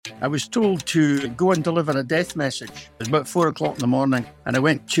I was told to go and deliver a death message. It was about 4 o'clock in the morning, and I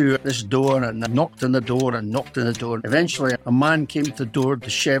went to this door and I knocked on the door and knocked on the door. Eventually, a man came to the door,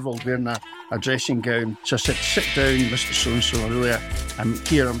 dishevelled, wearing a dressing gown. So I said, "Sit down, Mr. So-and-so, I'm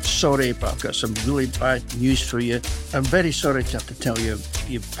here, I'm sorry, but I've got some really bad news for you. I'm very sorry to have to tell you,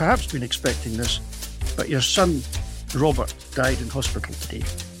 you've perhaps been expecting this, but your son, Robert, died in hospital today."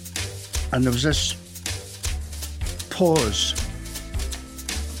 And there was this pause.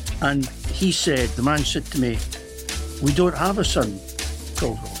 And he said, the man said to me, "We don't have a son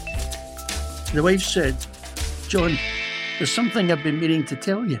called Robert." The wife said, "John, there's something I've been meaning to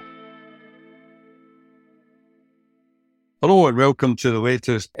tell you." Hello and welcome to the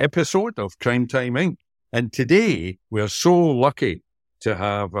latest episode of Crime Time Inc. And today we're so lucky to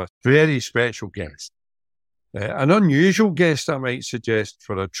have a very special guest. An unusual guest, I might suggest,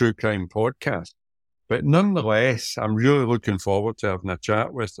 for a true crime podcast. But nonetheless, I'm really looking forward to having a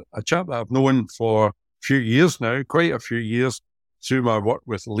chat with a chap that I've known for a few years now, quite a few years, through my work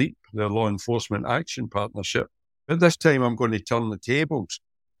with LEAP, the Law Enforcement Action Partnership. But this time I'm going to turn the tables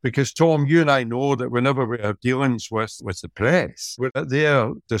because, Tom, you and I know that whenever we have dealings with the press, we're at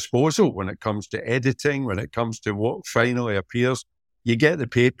their disposal when it comes to editing, when it comes to what finally appears. You get the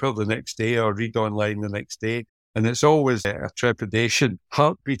paper the next day or read online the next day. And it's always a trepidation,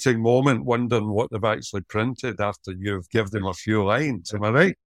 heart-beating moment, wondering what they've actually printed after you've given them a few lines. Am I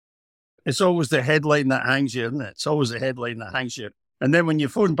right? It's always the headline that hangs you, isn't it? It's always the headline that hangs you. And then when you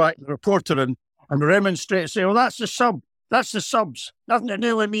phone back the reporter and remonstrate, say, "Oh, that's the sub. That's the subs. Nothing to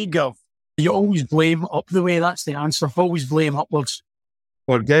do with me, Gov." You always blame up the way. That's the answer. Always blame upwards.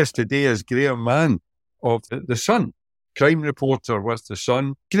 Our guest today is Graham Mann of The Sun, crime reporter with The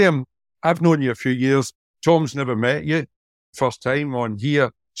Sun. Graham, I've known you a few years. Tom's never met you, first time on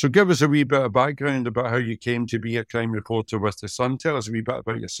here. So give us a wee bit of background about how you came to be a crime reporter with The Sun. Tell us a wee bit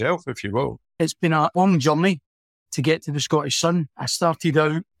about yourself, if you will. It's been a long journey to get to the Scottish Sun. I started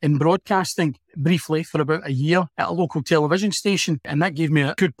out in broadcasting briefly for about a year at a local television station, and that gave me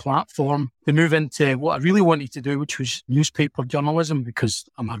a good platform to move into what I really wanted to do, which was newspaper journalism, because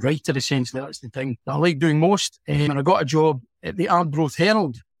I'm a writer, essentially. That's the thing that I like doing most. And I got a job at the Arbroath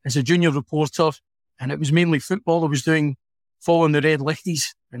Herald as a junior reporter. And it was mainly football I was doing, following the Red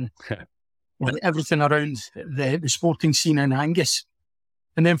Lichties and everything around the sporting scene in Angus.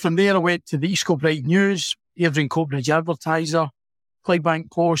 And then from there I went to the East Kilbride News, Airdrie and Coatbridge Advertiser,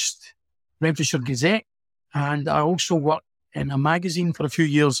 Clydebank Post, Renfrewshire Gazette, and I also worked in a magazine for a few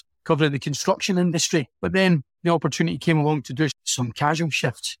years covering the construction industry. But then the opportunity came along to do some casual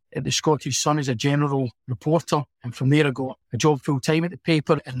shifts at the Scottish Sun as a general reporter. And from there I got a job full-time at the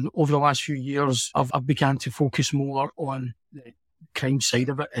paper. And over the last few years, I've began to focus more on the crime side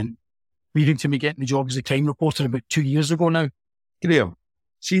of it, and leading to me getting the job as a crime reporter about 2 years ago now. Graham,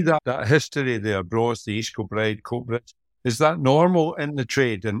 see that history there, Arbroath, the East Kilbride, Coatbridge. Is that normal in the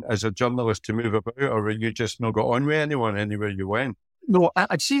trade and as a journalist to move about, or were you just not got on with anyone anywhere you went? No,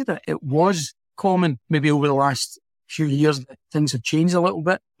 I'd say that it was common maybe over the last few years that things have changed a little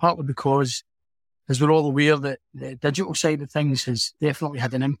bit, partly because, as we're all aware, that the digital side of things has definitely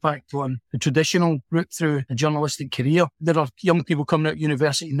had an impact on the traditional route through a journalistic career. There are young people coming out of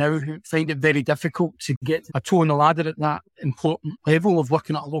university now who find it very difficult to get a toe on the ladder at that important level of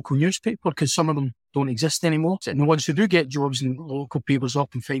working at a local newspaper, because some of them don't exist anymore. And the ones who do get jobs in local papers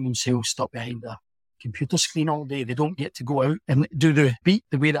often find themselves stuck behind a computer screen all day. They don't get to go out and do the beat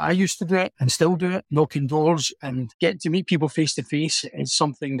the way that I used to do it and still do it, knocking doors and getting to meet people face to face is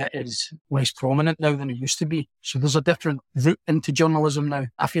something that is less prominent now than it used to be. So there's a different route into journalism now.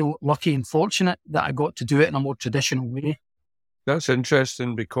 I feel lucky and fortunate that I got to do it in a more traditional way. That's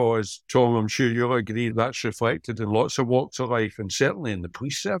interesting because, Tom, I'm sure you'll agree that's reflected in lots of walks of life and certainly in the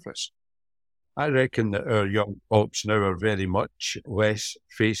police service. I reckon that our young ops now are very much less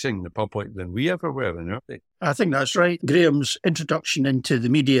facing the public than we ever were, aren't they? I think that's right. Graham's introduction into the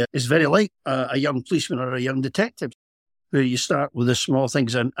media is very like a young policeman or a young detective, where you start with the small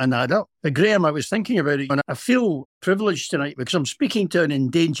things and add up. But Graham, I was thinking about it, and I feel privileged tonight because I'm speaking to an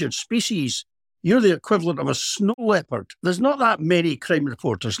endangered species. You're the equivalent of a snow leopard. There's not that many crime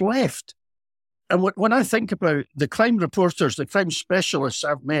reporters left. And when I think about the crime reporters, the crime specialists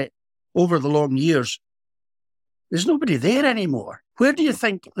I've met over the long years, there's nobody there anymore. Where do you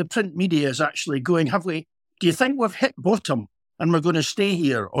think the print media is actually going? Do you think we've hit bottom and we're going to stay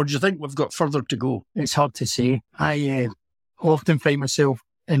here, or do you think we've got further to go? It's hard to say. I often find myself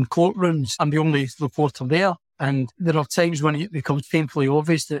in courtrooms. I'm the only reporter there, and there are times when it becomes painfully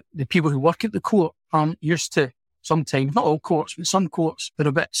obvious that the people who work at the court aren't used to sometimes, not all courts, but some courts are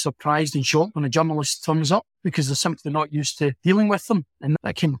a bit surprised and shocked when a journalist turns up because they're simply not used to dealing with them. And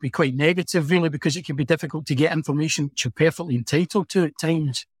that can be quite negative, really, because it can be difficult to get information which you're perfectly entitled to at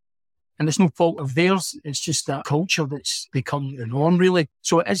times. And it's no fault of theirs. It's just that culture that's become the norm, really.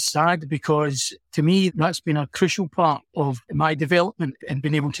 So it is sad because, to me, that's been a crucial part of my development and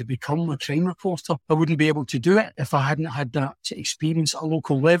being able to become a crime reporter. I wouldn't be able to do it if I hadn't had that experience at a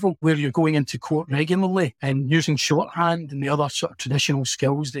local level where you're going into court regularly and using shorthand and the other sort of traditional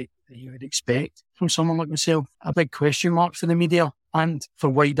skills that you would expect from someone like myself. A big question mark for the media and for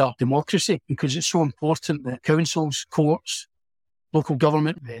wider democracy, because it's so important that councils, courts, local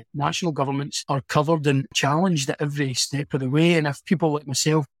government, the national governments are covered and challenged at every step of the way. And if people like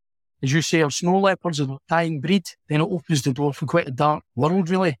myself, as you say, are snow leopards or a dying breed, then it opens the door for quite a dark world,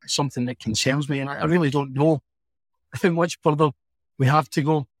 really. It's something that concerns me, and I really don't know how much further we have to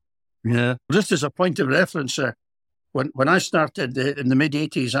go. Yeah. Just as a point of reference, when I started in the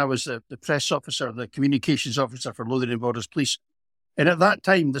mid-80s, I was the press officer, the communications officer for Lothian and Borders Police. And at that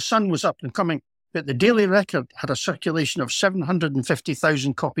time, the sun was up and coming. But the Daily Record had a circulation of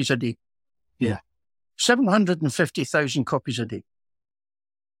 750,000 copies a day. Yeah. 750,000 copies a day.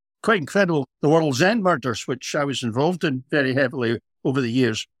 Quite incredible. The World's End murders, which I was involved in very heavily over the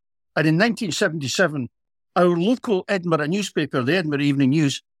years. And in 1977, our local Edinburgh newspaper, the Edinburgh Evening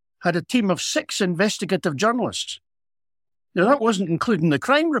News, had a team of 6 investigative journalists. Now, that wasn't including the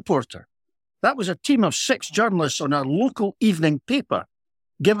crime reporter. That was a team of 6 journalists on our local evening paper,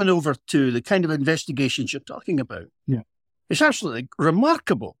 given over to the kind of investigations you're talking about. Yeah. It's absolutely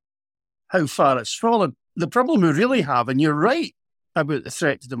remarkable how far it's fallen. The problem we really have, and you're right about the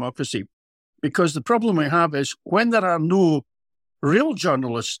threat to democracy, because the problem we have is when there are no real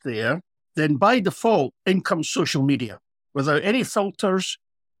journalists there, then by default, in comes social media, without any filters,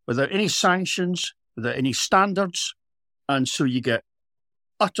 without any sanctions, without any standards. And so you get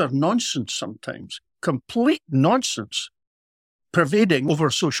utter nonsense sometimes, complete nonsense, pervading over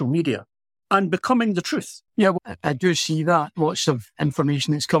social media and becoming the truth. Yeah, I do see that. Lots of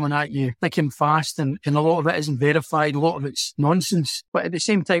information that's coming at you thick and fast, and a lot of it isn't verified, a lot of it's nonsense. But at the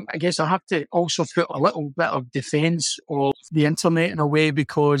same time, I guess I have to also put a little bit of defence of the internet in a way,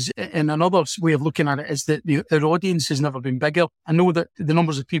 because in another way of looking at it is that their audience has never been bigger. I know that the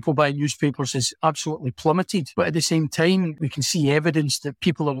numbers of people buying newspapers has absolutely plummeted, but at the same time, we can see evidence that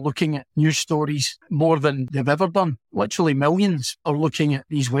people are looking at news stories more than they've ever done. Literally millions are looking at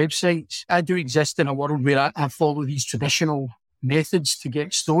these websites. I do exist in a world where I follow these traditional methods to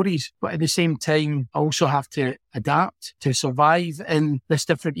get stories, but at the same time, I also have to adapt to survive in this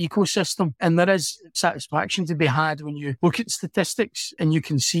different ecosystem. And there is satisfaction to be had when you look at statistics and you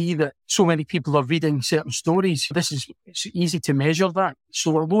can see that so many people are reading certain stories. It's easy to measure that.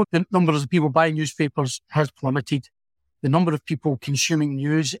 So although the numbers of people buying newspapers has plummeted, the number of people consuming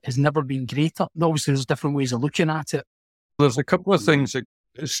news has never been greater. Obviously, there's different ways of looking at it. There's a couple of things that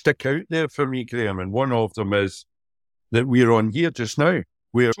stick out there for me, Graham, and one of them is that we're on here just now.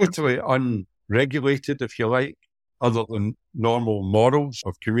 We're totally unregulated, if you like, other than normal models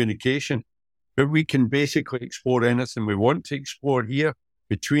of communication. But we can basically explore anything we want to explore here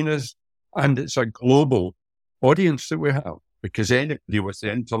between us, and it's a global audience that we have, because anybody with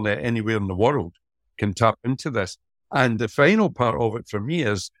the internet anywhere in the world can tap into this. And the final part of it for me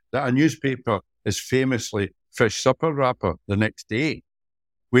is that a newspaper is famously fish supper wrapper the next day,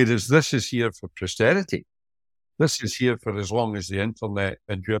 whereas this is here for posterity. This is here for as long as the internet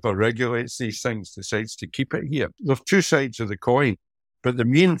and whoever regulates these things decides to keep it here. There are 2 sides of the coin, but the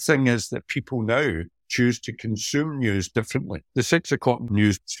main thing is that people now choose to consume news differently. The 6 o'clock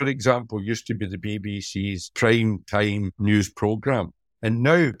news, for example, used to be the BBC's prime time news programme, and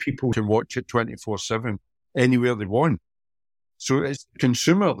now people can watch it 24/7 anywhere they want. So it's the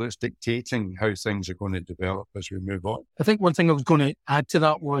consumer that's dictating how things are going to develop as we move on. I think one thing I was going to add to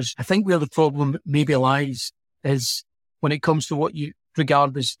that was, I think where the problem maybe lies is when it comes to what you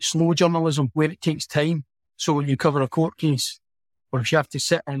regard as slow journalism, where it takes time. So when you cover a court case, or if you have to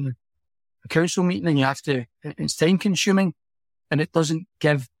sit in a council meeting and it's time consuming, and it doesn't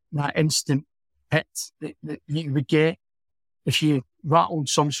give that instant hit that you would get if you rattled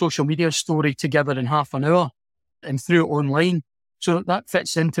some social media story together in half an hour and threw it online. So that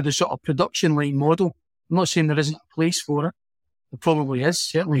fits into the sort of production line model. I'm not saying there isn't a place for it. There probably is,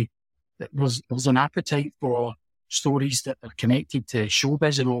 certainly. There's an appetite for stories that are connected to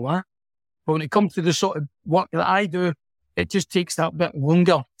showbiz and all that. But when it comes to the sort of work that I do, it just takes that bit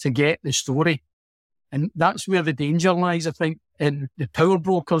longer to get the story. And that's where the danger lies, I think, in the power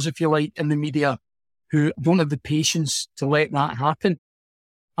brokers, if you like, in the media, who don't have the patience to let that happen.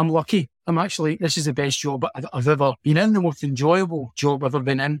 I'm lucky. This is the best job I've ever been in, the most enjoyable job I've ever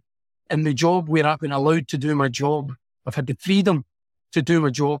been in. And the job where I've been allowed to do my job, I've had the freedom to do my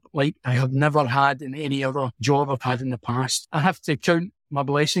job like I have never had in any other job I've had in the past. I have to count my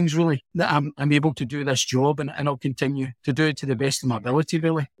blessings, really, that I'm able to do this job, and I'll continue to do it to the best of my ability,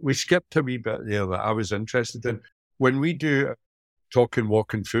 really. We skipped a wee bit there that I was interested in. When we do a Talking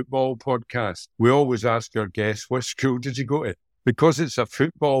Walking Football podcast, we always ask our guests, what school did you go to? Because it's a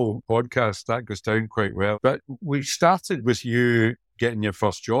football podcast, that goes down quite well. But we started with you getting your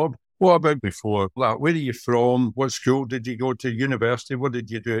first job. What about before? Like, where are you from? What school did you go to? University? What did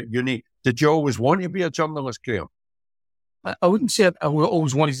you do at uni? Did you always want to be a journalist, Graham? I wouldn't say I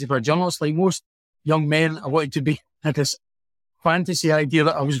always wanted to be a journalist. Like most young men, I had this fantasy idea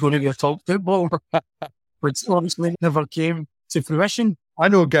that I was going to be a top footballer, which obviously never came to fruition. I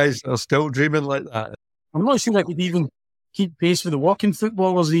know guys that are still dreaming like that. I'm not sure I could even keep pace with the walking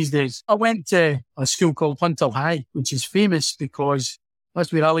footballers these days. I went to a school called Hunter High, which is famous because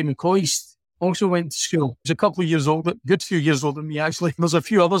that's where Ali McCoist also went to school. He was a couple of years older, good few years older than me, actually. There's a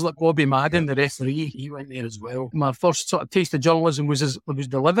few others like Bobby Madden, the referee. He went there as well. My first sort of taste of journalism was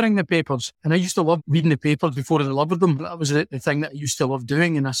delivering the papers. And I used to love reading the papers before I delivered them. That was the thing that I used to love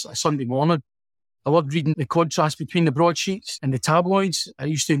doing on a Sunday morning. I loved reading the contrast between the broadsheets and the tabloids. I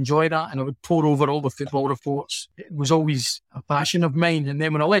used to enjoy that, and I would pore over all the football reports. It was always a passion of mine. And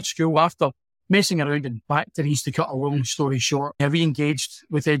then when I left school, after messing around in factories, to cut a long story short, I re-engaged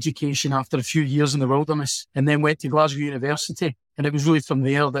with education after a few years in the wilderness, and then went to Glasgow University. And it was really from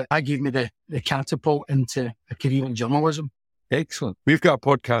there that gave me the catapult into a career in journalism. Excellent. We've got a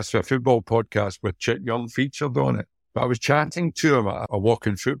podcast, a football podcast with Chip Young featured on it. But I was chatting to him at a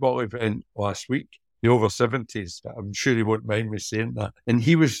walking football event last week, the over 70s. I'm sure he won't mind me saying that. And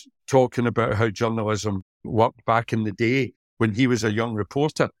he was talking about how journalism worked back in the day when he was a young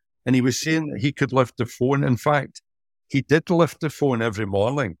reporter. And he was saying that he could lift the phone. In fact, he did lift the phone every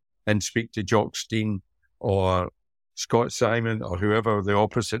morning and speak to Jock Stein or Scott Simon or whoever the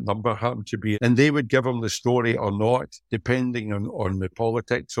opposite number happened to be. And they would give him the story or not, depending on the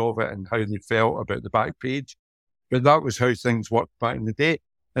politics of it and how they felt about the back page. But that was how things worked back in the day.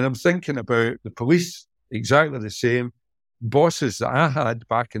 And I'm thinking about the police, exactly the same. Bosses that I had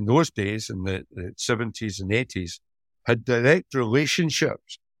back in those days, in the 70s and 80s, had direct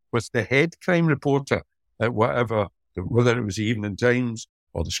relationships with the head crime reporter at whatever, whether it was the Evening Times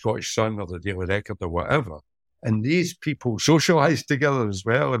or the Scottish Sun or the Daily Record or whatever. And these people socialised together as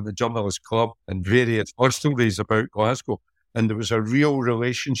well in the Journalist Club and various hostelries about Glasgow. And there was a real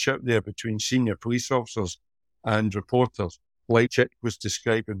relationship there between senior police officers and reporters, like Chick was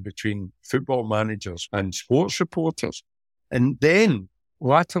describing, between football managers and sports reporters. And then,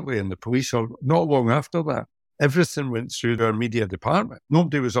 latterly in the police, or not long after that, everything went through their media department.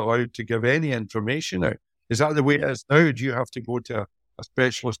 Nobody was allowed to give any information out. Is that the way it is now? Do you have to go to a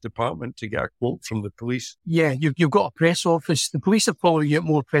specialist department to get a quote from the police? Yeah, you've got a press office. The police have probably got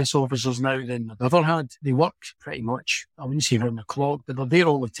more press officers now than they've ever had. They work pretty much, I wouldn't say around the clock, but they're there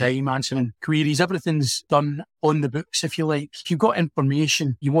all the time answering queries. Everything's done on the books, if you like. If you've got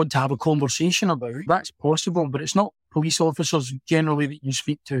information you want to have a conversation about, that's possible, but it's not police officers generally that you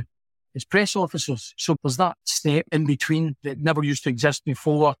speak to. It's press officers. So there's that step in between that never used to exist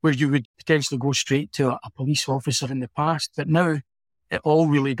before, where you would potentially go straight to a police officer in the past. But now it all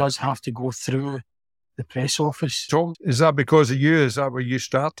really does have to go through the press office. Tom, is that because of you? Is that where you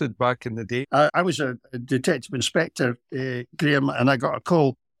started back in the day? I was a detective inspector, Graham, and I got a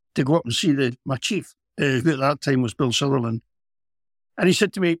call to go up and see my chief, who at that time was Bill Sutherland. And he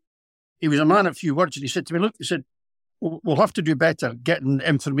said to me, he was a man of few words, and he said to me, look, he said, we'll have to do better getting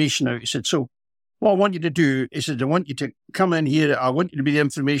information out. He said, so what I want you to do, he said, I want you to come in here, I want you to be the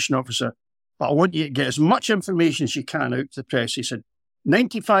information officer, but I want you to get as much information as you can out to the press. He said,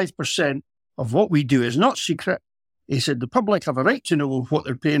 95% of what we do is not secret. He said, the public have a right to know what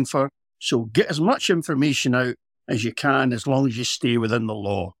they're paying for, so get as much information out as you can as long as you stay within the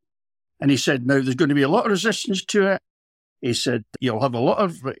law. And he said, now there's going to be a lot of resistance to it. He said, you'll have a lot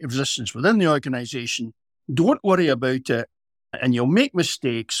of resistance within the organisation. Don't worry about it, and you'll make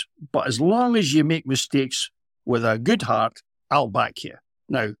mistakes, but as long as you make mistakes with a good heart, I'll back you.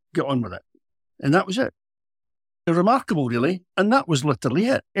 Now, get on with it. And that was it. Remarkable, really. And that was literally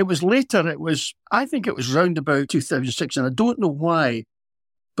it. It was later, I think it was round about 2006, and I don't know why,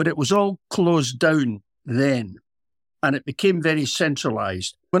 but it was all closed down then, and it became very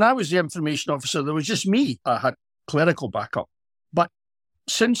centralised. When I was the information officer, there was just me. I had clerical backup. But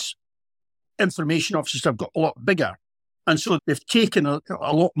since information officers have got a lot bigger, and so they've taken a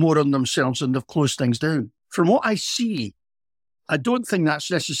lot more on themselves and they've closed things down. From what I see, I don't think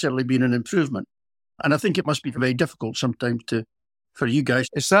that's necessarily been an improvement. And I think it must be very difficult sometimes for you guys.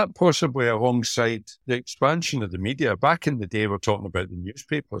 Is that possibly alongside the expansion of the media? Back in the day, we're talking about the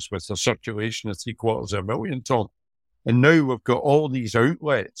newspapers with a circulation of 750,000, Tom. And now we've got all these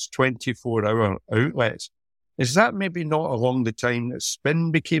outlets, 24-hour outlets. Is that maybe not along the time that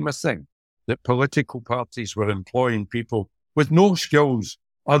spin became a thing? That political parties were employing people with no skills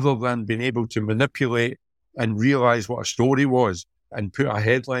other than being able to manipulate and realise what a story was and put a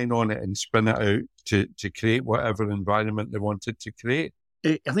headline on it and spin it out to create whatever environment they wanted to create?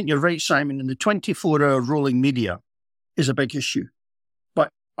 I think you're right, Simon, and the 24-hour rolling media is a big issue.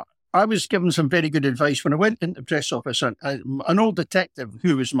 But I was given some very good advice when I went into the press office. And an old detective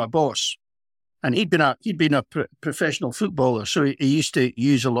who was my boss, and he'd been a professional footballer, so he used to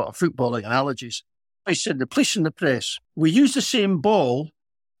use a lot of footballing analogies. I said, the police and the press, we use the same ball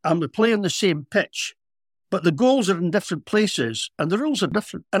and we play on the same pitch, but the goals are in different places and the rules are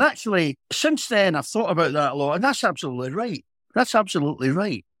different. And actually, since then, I've thought about that a lot, and that's absolutely right. That's absolutely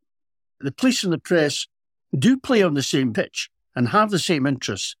right. The police and the press do play on the same pitch and have the same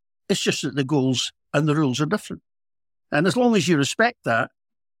interests. It's just that the goals and the rules are different. And as long as you respect that,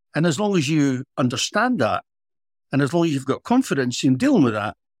 and as long as you understand that, and as long as you've got confidence in dealing with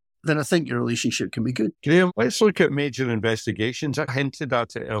that, then I think your relationship can be good. Graham, let's look at major investigations. I hinted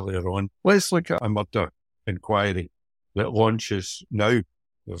at it earlier on. Let's look at a murder inquiry that launches now.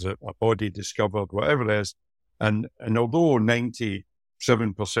 There's a body discovered, whatever it is. And although 97%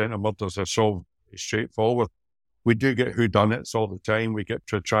 of murders are solved straightforward, we do get whodunits all the time. We get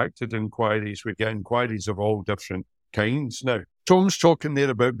protracted inquiries. We get inquiries of all different kinds now. Tom's talking there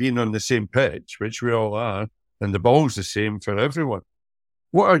about being on the same pitch, which we all are, and the ball's the same for everyone.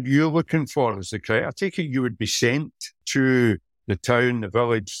 What are you looking for as the criteria? I take it you would be sent to the town, the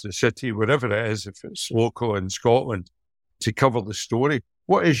village, the city, wherever it is, if it's local in Scotland, to cover the story.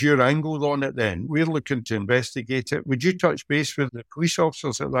 What is your angle on it then? We're looking to investigate it. Would you touch base with the police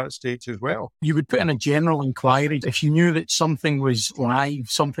officers at that stage as well? You would put in a general inquiry if you knew that something was live,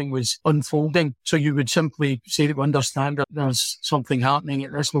 something was unfolding. So you would simply say that we understand that there's something happening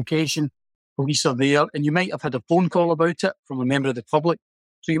at this location. Police are there, and you might have had a phone call about it from a member of the public.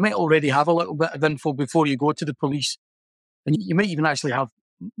 So you might already have a little bit of info before you go to the police. And you might even actually have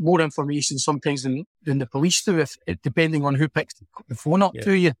more information sometimes than the police do, depending on who picks the phone up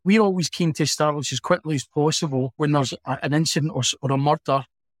to you. We're always keen to establish as quickly as possible when there's an incident or a murder.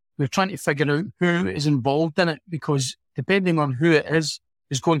 We're trying to figure out who is involved in it, because depending on who it is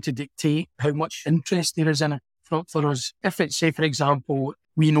going to dictate how much interest there is in it for us. If it's, say, for example,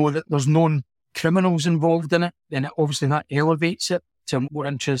 we know that there's known criminals involved in it, then obviously that elevates it to a more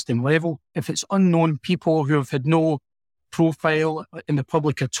interesting level. If it's unknown people who have had no profile in the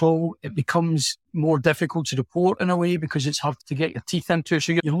public at all, it becomes more difficult to report in a way because it's hard to get your teeth into.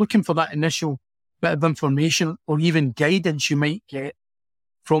 So you're looking for that initial bit of information or even guidance you might get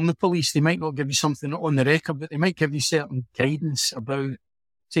from the police. They might not give you something on the record, but they might give you certain guidance about,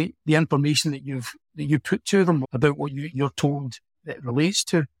 say, the information that you put to them about what you're told that it relates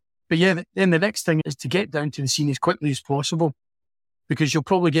to. But yeah, then the next thing is to get down to the scene as quickly as possible, because you'll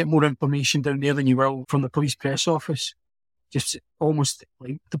probably get more information down there than you will from the police press office. Just almost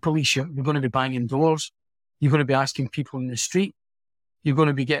like the police, you're going to be banging doors. You're going to be asking people in the street. You're going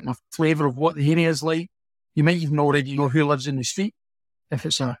to be getting a flavour of what the area is like. You might even already know who lives in the street, if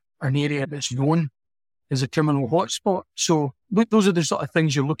it's an area that's known as a criminal hotspot. So those are the sort of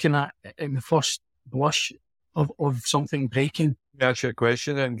things you're looking at in the first blush of something breaking. Let me ask you a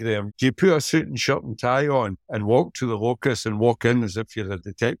question then, Graham. Do you put a suit and shirt and tie on and walk to the locus and walk in as if you're a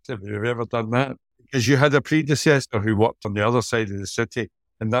detective? Have you ever done that? Because you had a predecessor who worked on the other side of the city,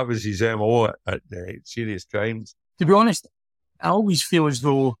 and that was his MO at serious crimes. To be honest, I always feel as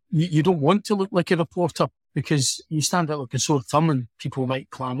though you don't want to look like a reporter, because you stand out like a sore thumb and people might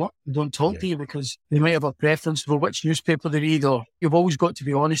clam up and don't talk to you because they might have a preference for which newspaper they read, or you've always got to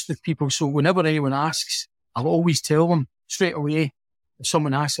be honest with people. So whenever anyone asks, I'll always tell them straight away. If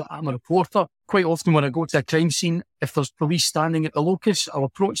someone asks, I'm a reporter. Quite often when I go to a crime scene, if there's police standing at the locus, I'll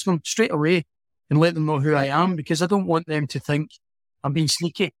approach them straight away and let them know who I am, because I don't want them to think I'm being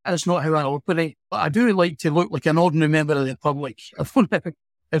sneaky. That's not how I operate. But I do like to look like an ordinary member of the public. I don't know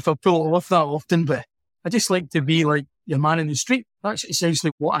if I pull it off that often, but I just like to be like your man in the street. That's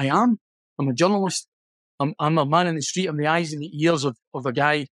essentially what I am. I'm a journalist. I'm a man in the street. I'm the eyes and the ears of a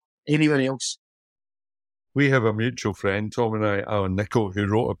guy anywhere else. We have a mutual friend, Tom and I, Alan Nichol, who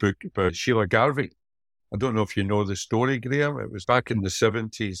wrote a book about Sheila Garvey. I don't know if you know the story, Graham. It was back in the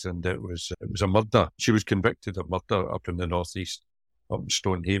 70s, and it was a murder. She was convicted of murder up in the northeast. up in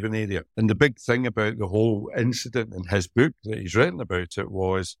Stonehaven area. And the big thing about the whole incident in his book that he's written about it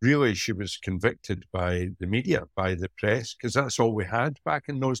was really she was convicted by the media, by the press, because that's all we had back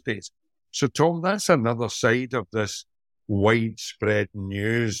in those days. So, Tom, that's another side of this widespread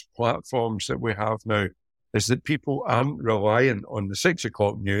news platforms that we have now, is that people aren't reliant on the 6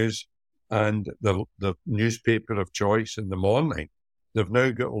 o'clock news and the newspaper of choice in the morning. They've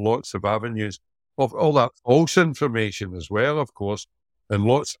now got lots of avenues of all that false information as well, of course, and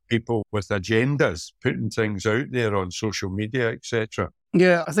lots of people with agendas putting things out there on social media, etc.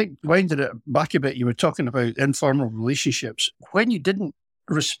 Yeah, I think winding it back a bit, you were talking about informal relationships. When you didn't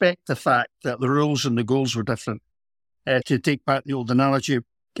respect the fact that the rules and the goals were different, to take back the old analogy,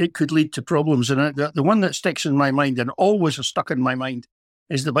 it could lead to problems. And the one that sticks in my mind and always has stuck in my mind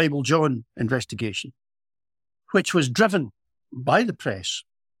is the Bible John investigation, which was driven by the press.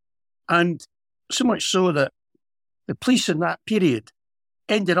 And so much so that the police in that period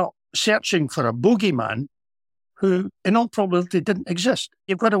ended up searching for a bogeyman who, in all probability, didn't exist.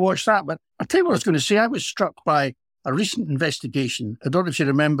 You've got to watch that. But I'll tell you what I was going to say. I was struck by a recent investigation, I don't know if you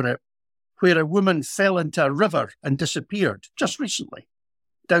remember it, where a woman fell into a river and disappeared just recently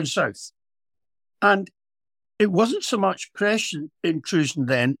down south. And it wasn't so much press intrusion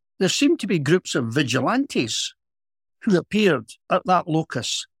then. There seemed to be groups of vigilantes who appeared at that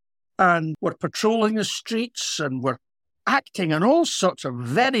locus and were patrolling the streets and were acting in all sorts of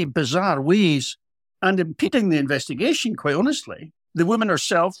very bizarre ways and impeding the investigation, quite honestly. The woman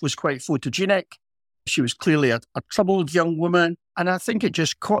herself was quite photogenic. She was clearly a troubled young woman, and I think it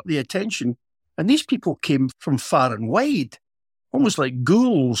just caught the attention. And these people came from far and wide, almost like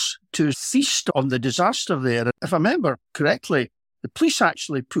ghouls, to feast on the disaster there. If I remember correctly, the police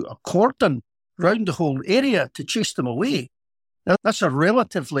actually put a cordon round the whole area to chase them away. Now, that's a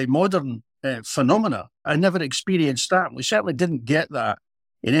relatively modern phenomena. I never experienced that. We certainly didn't get that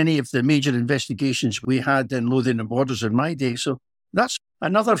in any of the major investigations we had in Lothian and Borders in my day. So that's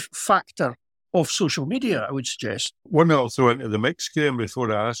another factor of social media, I would suggest. One I'll throw into the mix, Graham,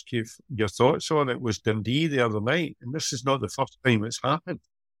 before I ask you your thoughts on it, was Dundee the other night. And this is not the first time it's happened.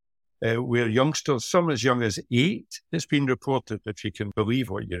 Where youngsters, some as young as 8, it's been reported, if you can believe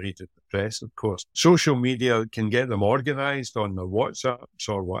what you read in the press, of course. Social media can get them organised on their WhatsApps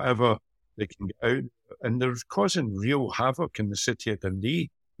or whatever. They can get out, and they're causing real havoc in the city of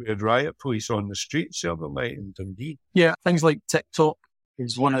Dundee. We had riot police on the streets the other night in Dundee. Yeah, things like TikTok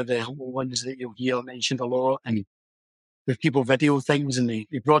is one of the ones that you'll hear mentioned a lot, and where people video things and they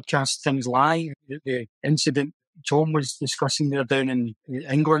broadcast things live. The incident Tom was discussing there down in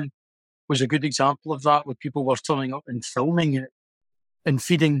England was a good example of that, where people were turning up and filming it and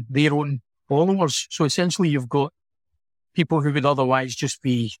feeding their own followers. So essentially you've got people who would otherwise just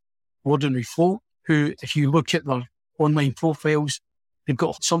be ordinary folk who, if you look at their online profiles, they've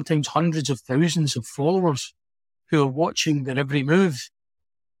got sometimes hundreds of thousands of followers who are watching their every move.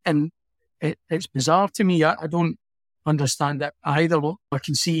 And it's bizarre to me. I don't understand that either. I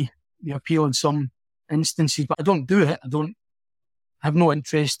can see the appeal in some instances, but I don't do it. I have no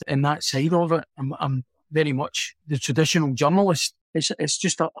interest in that side of it. I'm very much the traditional journalist. It's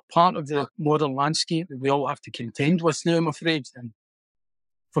just a part of the modern landscape that we all have to contend with now, I'm afraid, and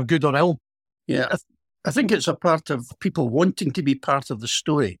for good or ill. Yeah, I think it's a part of people wanting to be part of the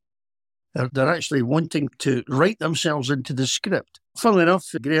story. They're actually wanting to write themselves into the script. Funnily enough,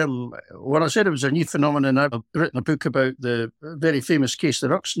 Graham, when I said it was a new phenomenon, I've written a book about the very famous case, the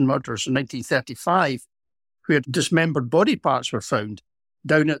Ruxton murders in 1935, where dismembered body parts were found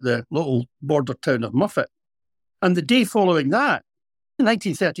down at the little border town of Muffet. And the day following that, in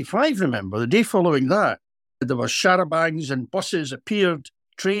 1935, remember, the day following that, there were charabancs and buses appeared,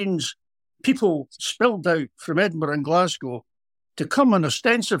 trains, people spilled out from Edinburgh and Glasgow to come and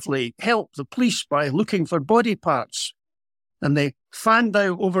ostensibly help the police by looking for body parts. And they fanned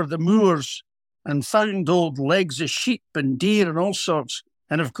out over the moors and found old legs of sheep and deer and all sorts.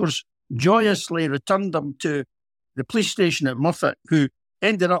 And of course, joyously returned them to the police station at Muffet, who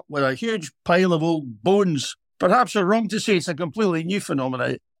ended up with a huge pile of old bones. Perhaps I'm wrong to say it's a completely new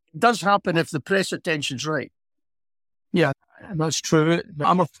phenomenon. It does happen if the press attention's right. Yeah, that's true.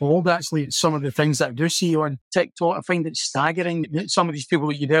 I'm appalled, actually, at some of the things that I do see on TikTok. I find it staggering. Some of these people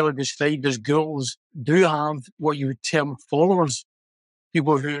that you'd earlier described as ghouls do have what you would term followers,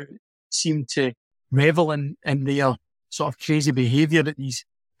 people who seem to revel in their sort of crazy behaviour at these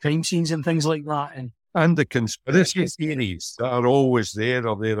crime scenes and things like that. And the conspiracy theories that are always there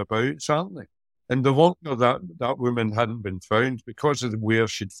or thereabouts, aren't they? And the longer that woman hadn't been found, because of where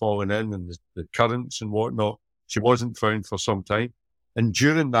she'd fallen in and the currents and whatnot, she wasn't found for some time. And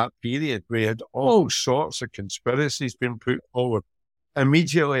during that period, we had all sorts of conspiracies being put forward.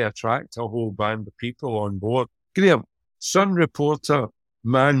 immediately attract a whole band of people on board. Graham, Sun reporter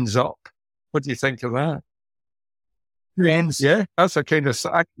mans up. What do you think of that? Friends. Yeah, that's a kind of,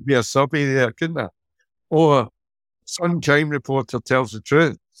 that could be a subby there, couldn't it? Or Sun crime reporter tells the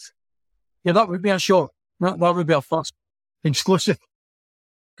truth. Yeah, that would be a shock. That would be a first exclusive.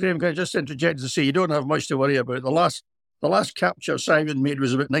 Graham, can I just interject to say you don't have much to worry about. The last capture Simon made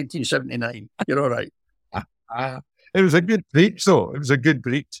was about 1979. You're all right. It was a good breach, though. It was a good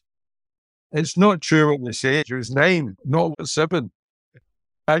breach. It's not true what they say. She was 9, not 7.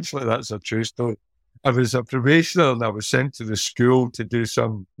 Actually, that's a true story. I was a probationer and I was sent to the school to do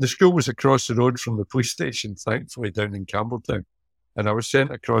some... The school was across the road from the police station, thankfully, down in Campbelltown. And I was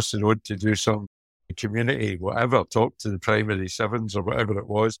sent across the road to do some community, whatever, talk to the primary 7s or whatever it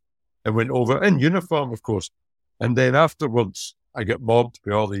was, and went over in uniform, of course. And then afterwards, I got mobbed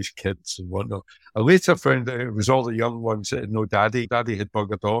by all these kids and whatnot. I later found out it was all the young ones that had no daddy. Daddy had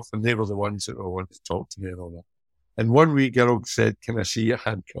buggered off, and they were the ones that were wanting to talk to me and all that. And one wee girl said, "Can I see your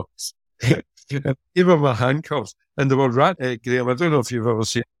handcuffs?" Gave her my handcuffs, and they were Graham, I don't know if you've ever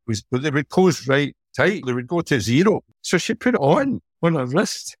seen it, but they would close right tight. They would go to 0. So she put it on her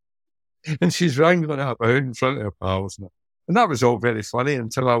wrist, and she's wrangling it about in front of her pals. And that was all very funny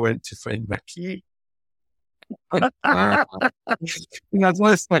until I went to find my key. And I'd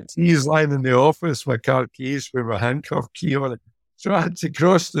left my keys lying in the office, my car keys with my handcuff key on it. So I had to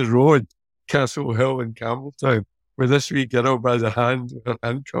cross the road, Castle Hill in Campbelltown, with this wee girl by the hand with her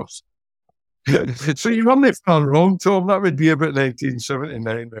handcuffs. So you run it far wrong, Tom. That would be about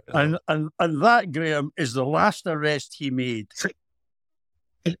 1979. And that, Graham, is the last arrest he made.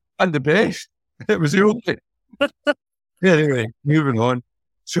 And the best. It was the only. Anyway, moving on.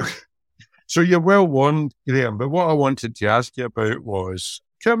 So you're well warned, Graham, but what I wanted to ask you about was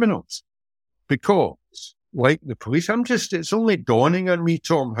criminals. Because, like the police, it's only dawning on me,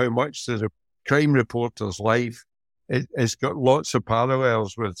 Tom, how much the crime reporter's life it's got lots of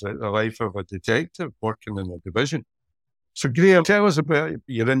parallels with the life of a detective working in a division. So, Graham, tell us about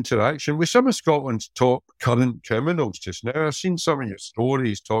your interaction with some of Scotland's top current criminals just now. I've seen some of your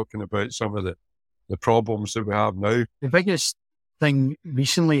stories talking about some of the problems that we have now. The biggest thing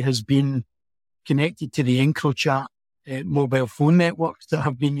recently has been connected to the EncroChat mobile phone networks that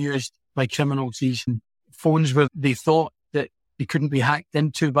have been used by criminals. These phones where they thought that they couldn't be hacked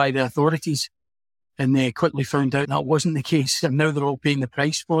into by the authorities, and they quickly found out that wasn't the case, and now they're all paying the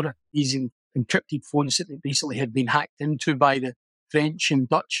price for it. These encrypted phones that basically had been hacked into by the French and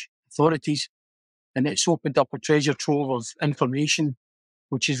Dutch authorities, and it's opened up a treasure trove of information,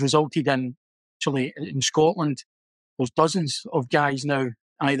 which has resulted in, actually, in Scotland, there's dozens of guys now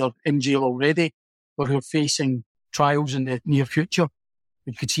either in jail already or who are facing trials in the near future.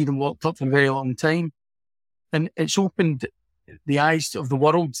 You could see them locked up for a very long time. And it's opened the eyes of the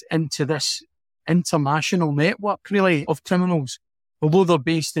world into this international network, really, of criminals. Although they're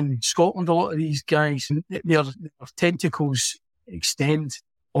based in Scotland, a lot of these guys, their tentacles extend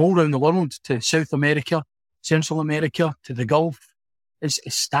all around the world to South America, Central America, to the Gulf. It's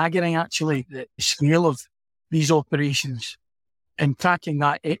staggering, actually, the scale of these operations. And tracking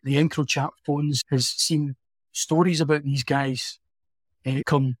that, the EncroChat phones has seen stories about these guys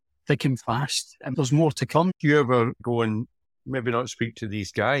come thick and fast, and there's more to come. Do you ever go and maybe not speak to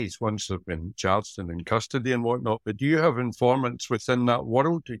these guys once they've been charged and in custody and whatnot, but do you have informants within that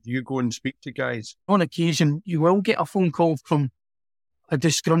world? Do you go and speak to guys? On occasion, you will get a phone call from a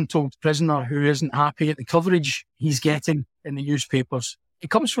disgruntled prisoner who isn't happy at the coverage he's getting in the newspapers. It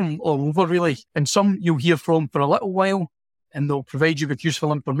comes from all over, really, and some you'll hear from for a little while, and they'll provide you with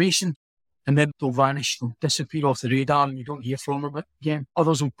useful information, and then they'll vanish, they'll disappear off the radar, and you don't hear from them again.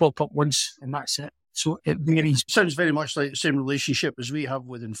 Others will pop up once, and that's it. So it varies. Sounds very much like the same relationship as we have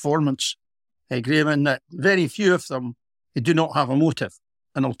with informants, Graham, in that very few of them do not have a motive,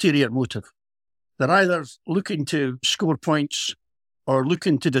 an ulterior motive. They're either looking to score points or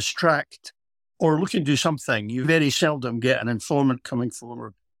looking to distract or looking to do something. You very seldom get an informant coming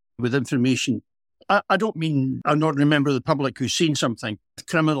forward with information. I don't mean I'm not a member of the public who's seen something, a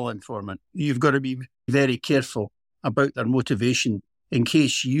criminal informant. You've got to be very careful about their motivation in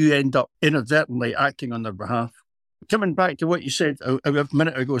case you end up inadvertently acting on their behalf. Coming back to what you said a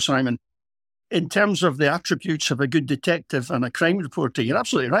minute ago, Simon, in terms of the attributes of a good detective and a crime reporter, you're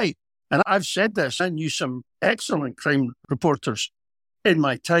absolutely right. And I've said this, I knew some excellent crime reporters in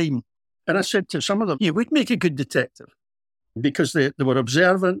my time. And I said to some of them, you would make a good detective because they were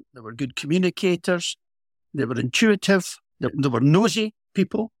observant, they were good communicators, they were intuitive, they were nosy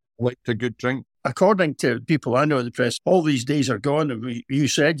people. Liked a good drink. According to people I know in the press, all these days are gone. And you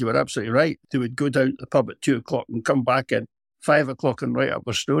said you were absolutely right. They would go down to the pub at 2:00 and come back in 5 o'clock and write up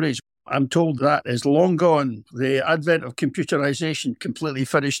our stories. I'm told that is long gone. The advent of computerisation completely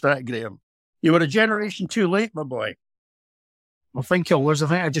finished that, Graham. You were a generation too late, my boy. I think it was. I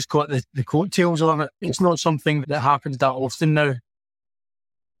think I just got the coattails of it. It's not something that happens that often now.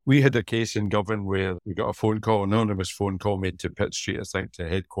 We had a case in Govan where we got a phone call, an anonymous phone call made to Pitt Street, I think, to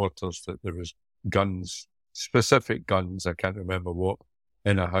headquarters, that there was guns, specific guns, I can't remember what,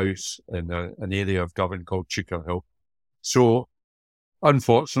 in a house in an area of Govan called Chucker Hill. So,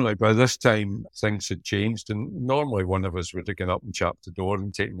 unfortunately, by this time, things had changed, and normally one of us would have gone up and chapped the door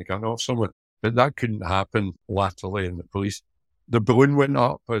and taken the gun off someone. But that couldn't happen latterly in the police. The balloon went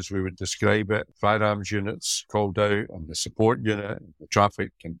up, as we would describe it. Firearms units called out, and the support unit, and the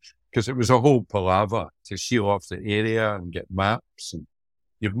traffic, because it was a whole palaver to seal off the area and get maps. And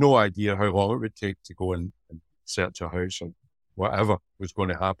you've no idea how long it would take to go and search a house or whatever was going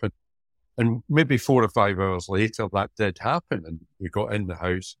to happen. And maybe 4 or 5 hours later, that did happen, and we got in the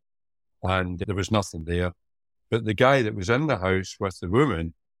house, and there was nothing there. But the guy that was in the house with the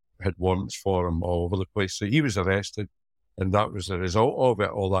woman had warrants for him all over the place, so he was arrested. And that was the result of it,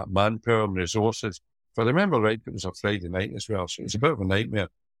 all that manpower and resources. If I remember right, it was a Friday night as well, so it was a bit of a nightmare.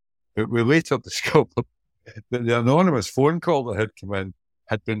 But we later discovered that the anonymous phone call that had come in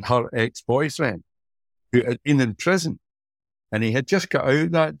had been her ex-boyfriend, who had been in prison. And he had just got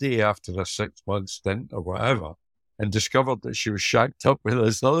out that day after a 6-month stint or whatever, and discovered that she was shacked up with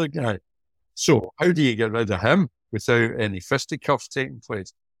this other guy. So how do you get rid of him without any fisticuffs taking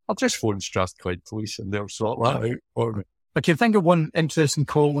place? I'll just phone Strathclyde Police and they'll sort that out for me. I can think of one interesting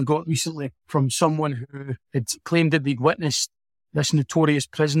call we got recently from someone who had claimed that they'd witnessed this notorious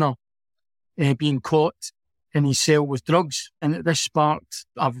prisoner being caught in his cell with drugs, and that this sparked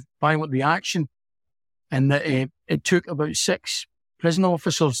a violent reaction, and that it took about 6 prison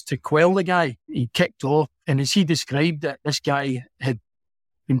officers to quell the guy. He kicked off, and as he described it, this guy had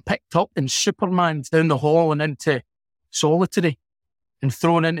been picked up and Supermaned down the hall and into solitary and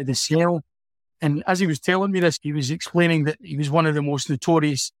thrown into the cell. And as he was telling me this, he was explaining that he was one of the most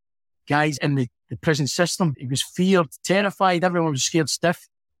notorious guys in the prison system. He was feared, terrified. Everyone was scared stiff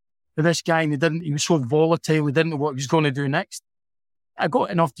of this guy, and he was so volatile, they didn't know what he was going to do next. I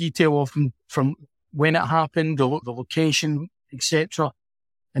got enough detail off him from when it happened, the location, etc.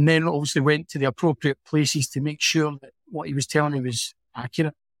 And then obviously went to the appropriate places to make sure that what he was telling me was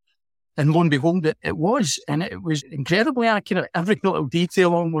accurate. And lo and behold, it was. And it was incredibly accurate. Every little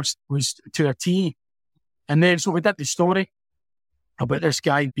detail almost was to a T. And then, so we did the story about this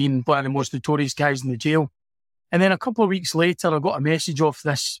guy being one of the most notorious guys in the jail. And then a couple of weeks later, I got a message off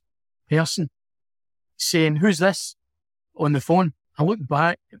this person saying, "Who's this?" on the phone. I looked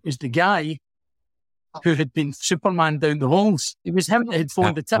back. It was the guy who had been Superman down the halls. It was him that had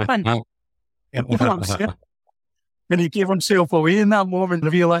phoned the tip in. You know what I'm saying? And he gave himself away in that moment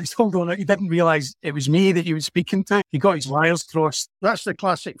and realised, hold on, he didn't realise it was me that he was speaking to. He got his wires crossed. That's the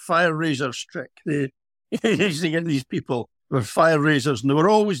classic fire razors trick. They used to get these people with fire razors, and they were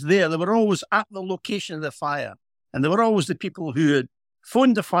always there. They were always at the location of the fire. And they were always the people who had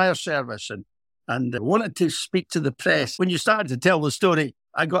phoned the fire service and wanted to speak to the press. When you started to tell the story,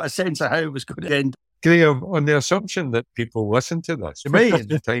 I got a sense of how it was going to end. Graham, on the assumption that people listen to this, it may in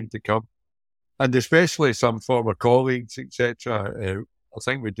the time to come, and especially some former colleagues, etc. I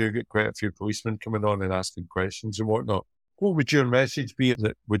think we do get quite a few policemen coming on and asking questions and whatnot. What would your message be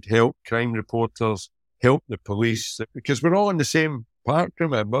that would help crime reporters, help the police? Because we're all in the same park,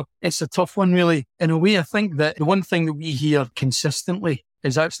 remember? It's a tough one, really. In a way, I think that the one thing that we hear consistently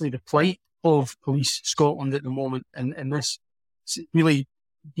is actually the plight of Police Scotland at the moment, and this really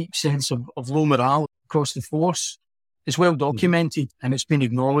deep sense of low morale across the force. It's well documented and it's been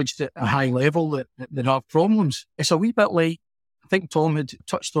acknowledged at a high level that there are problems. It's a wee bit like, I think Tom had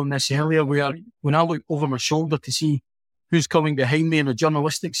touched on this earlier, where when I look over my shoulder to see who's coming behind me in a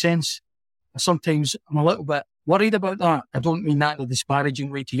journalistic sense, sometimes I'm a little bit worried about that. I don't mean that in a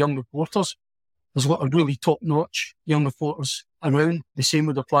disparaging way to young reporters. There's a lot of really top-notch young reporters around. The same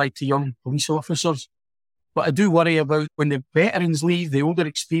would apply to young police officers. But I do worry about when the veterans leave, the older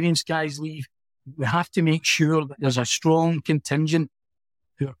experienced guys leave, we have to make sure that there's a strong contingent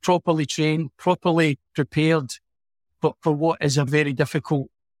who are properly trained, properly prepared for what is a very difficult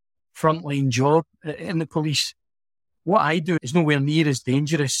frontline job in the police. What I do is nowhere near as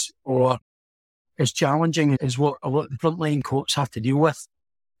dangerous or as challenging as what a lot of the frontline cops have to deal with.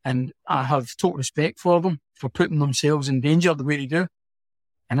 And I have total respect for them for putting themselves in danger the way they do.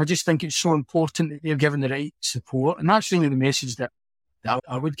 And I just think it's so important that they're given the right support. And that's really the message that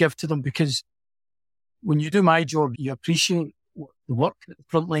I would give to them, because when you do my job, you appreciate the work that the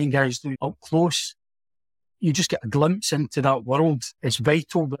frontline guys do up close. you just get a glimpse into that world. It's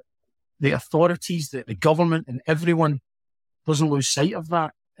vital that the authorities, that the government and everyone doesn't lose sight of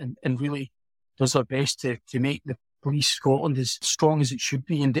that and really does their best to make the Police Scotland as strong as it should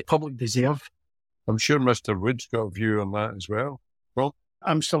be and the public deserve. I'm sure Mr. Wood's got a view on that as well. Well,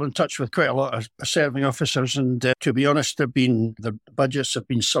 I'm still in touch with quite a lot of serving officers, and to be honest, the budgets have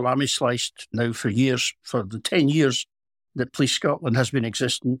been salami sliced now for years, for the 10 years that Police Scotland has been in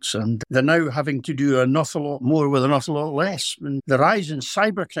existence, and they're now having to do an awful lot more with an awful lot less. And the rise in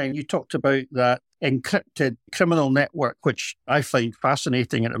cybercrime, you talked about that encrypted criminal network, which I find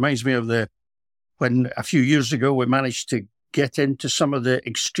fascinating. It reminds me of when a few years ago we managed to get into some of the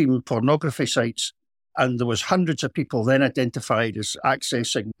extreme pornography sites, and there was hundreds of people then identified as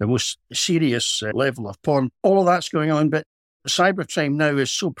accessing the most serious level of porn. All of that's going on, but cybercrime now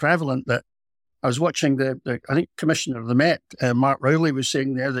is so prevalent that I was watching I think Commissioner of the Met, Mark Rowley, was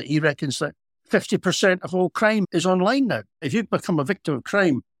saying there that he reckons that 50% of all crime is online now. If you become a victim of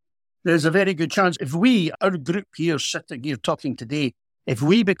crime, there's a very good chance, if our group here sitting here talking today, if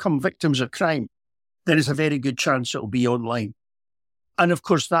we become victims of crime, there is a very good chance it will be online. And of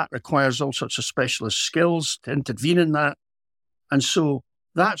course, that requires all sorts of specialist skills to intervene in that. And so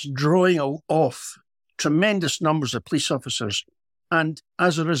that's drawing off tremendous numbers of police officers. And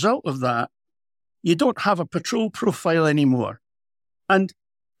as a result of that, you don't have a patrol profile anymore. And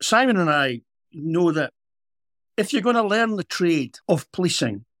Simon and I know that if you're going to learn the trade of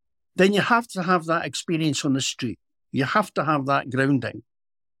policing, then you have to have that experience on the street. You have to have that grounding.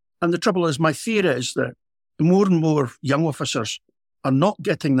 And the trouble is, my fear is that more and more young officers are not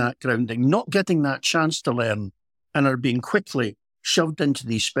getting that grounding, not getting that chance to learn, and are being quickly shoved into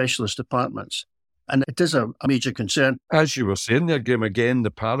these specialist departments. And it is a major concern. As you were saying there, Graham, again, the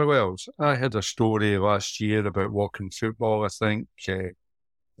parallels. I had a story last year about Walking Football, I think. I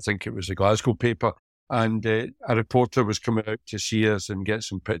think it was the Glasgow paper. And a reporter was coming out to see us and get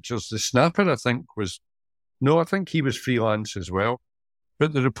some pictures. The snapper, I think he was freelance as well.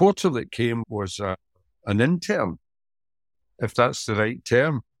 But the reporter that came was an intern, if that's the right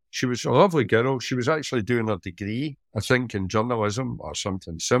term. She was a lovely girl. She was actually doing her degree, I think, in journalism or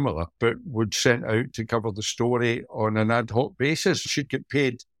something similar, but would sent out to cover the story on an ad hoc basis. She'd get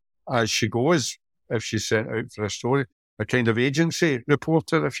paid as she goes if she's sent out for a story, a kind of agency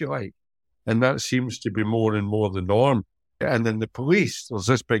reporter, if you like. And that seems to be more and more the norm. And in the police, there's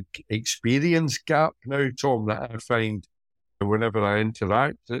this big experience gap now, Tom, that I find whenever I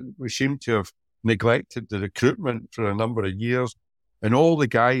interact, that we seem to have neglected the recruitment for a number of years. And all the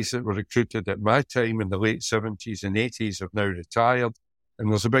guys that were recruited at my time in the late 70s and 80s have now retired.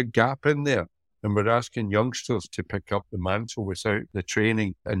 And there's a big gap in there. And we're asking youngsters to pick up the mantle without the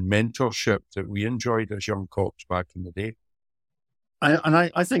training and mentorship that we enjoyed as young cops back in the day.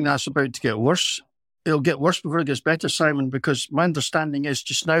 I think that's about to get worse. It'll get worse before it gets better, Simon, because my understanding is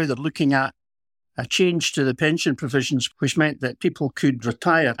just now they're looking at a change to the pension provisions, which meant that people could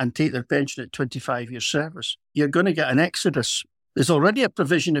retire and take their pension at 25 years service. You're going to get an exodus. There's already a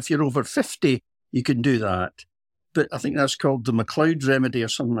provision if you're over 50, you can do that. But I think that's called the MacLeod remedy or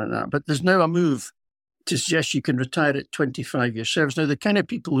something like that. But there's now a move to suggest you can retire at 25 years service. Now, the kind of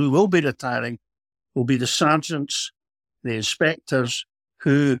people who will be retiring will be the sergeants, the inspectors,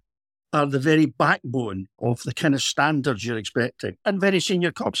 who are the very backbone of the kind of standards you're expecting, and very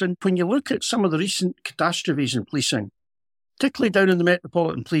senior cops. And when you look at some of the recent catastrophes in policing, particularly down in the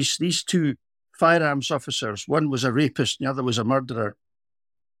Metropolitan Police, these two firearms officers, one was a rapist and the other was a murderer.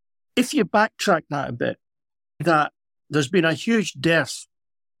 If you backtrack that a bit, that there's been a huge dearth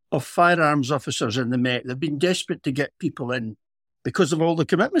of firearms officers in the Met. They've been desperate to get people in because of all the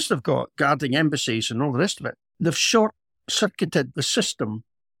commitments they've got, guarding embassies and all the rest of it. They've short-circuited the system,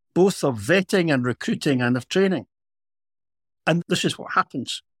 both of vetting and recruiting and of training. And this is what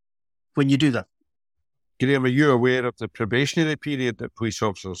happens when you do that. Graham, are you aware of the probationary period that police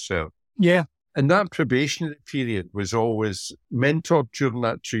officers serve? Yeah. And that probationary period was always mentored during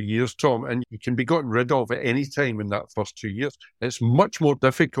that 2 years, Tom, and you can be gotten rid of at any time in that first 2 years. It's much more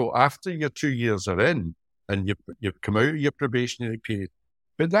difficult after your 2 years are in and you've come out of your probationary period.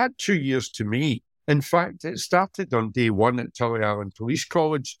 But that 2 years to me, in fact, it started on day one at Tullyallen Police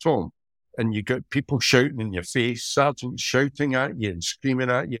College, Tom, and you got people shouting in your face, sergeants shouting at you and screaming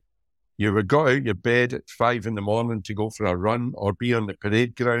at you. You were got out your bed at 5 a.m. to go for a run or be on the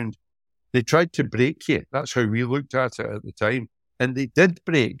parade ground. They tried to break you. That's how we looked at it at the time. And they did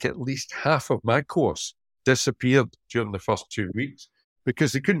break. At least half of my course disappeared during the first 2 weeks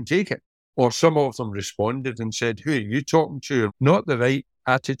because they couldn't take it. Or some of them responded and said, who are you talking to? Not the right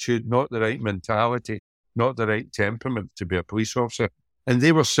attitude, not the right mentality, not the right temperament to be a police officer. And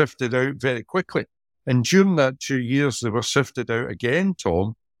they were sifted out very quickly. And during that 2 years, they were sifted out again,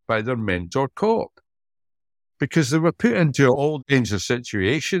 Tom, by their mentor cop. Because they were put into all kinds of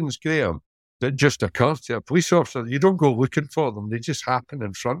situations, Graham, that just occur to a police officer. You don't go looking for them. They just happen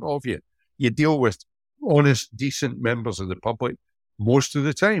in front of you. You deal with honest, decent members of the public most of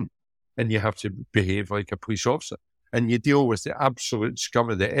the time, and you have to behave like a police officer. And you deal with the absolute scum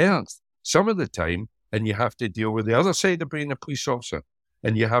of the earth some of the time, and you have to deal with the other side of being a police officer.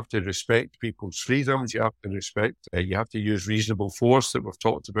 And you have to respect people's freedoms. You have to you have to use reasonable force that we've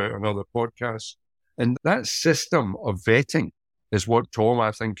talked about on other podcasts. And that system of vetting is what Tom,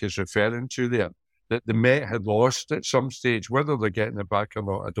 I think, is referring to there, that the Met had lost at some stage. Whether they're getting it back or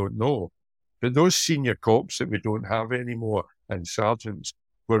not, I don't know. But those senior cops that we don't have anymore and sergeants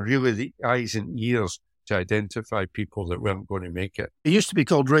were really the eyes and ears to identify people that weren't going to make it. It used to be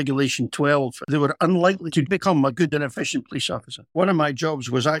called Regulation 12. They were unlikely to become a good and efficient police officer. One of my jobs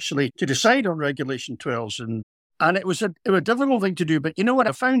was actually to decide on Regulation 12s, and it was a difficult thing to do. But you know what?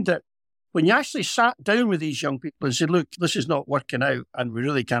 I found that when you actually sat down with these young people and said, look, this is not working out and we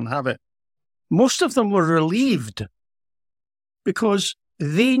really can't have it, most of them were relieved because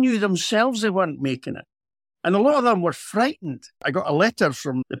they knew themselves they weren't making it. And a lot of them were frightened. I got a letter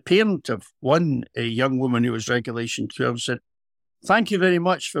from the parent of a young woman who was Regulation 12, said, thank you very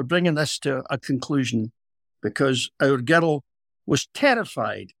much for bringing this to a conclusion, because our girl was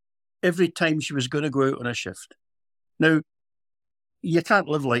terrified every time she was going to go out on a shift. Now, you can't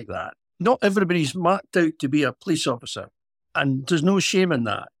live like that. Not everybody's marked out to be a police officer, and there's no shame in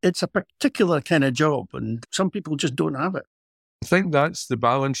that. It's a particular kind of job, and some people just don't have it. I think that's the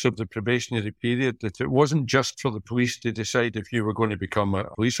balance of the probationary period, that it wasn't just for the police to decide if you were going to become a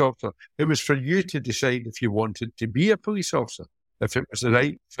police officer. It was for you to decide if you wanted to be a police officer, if it was the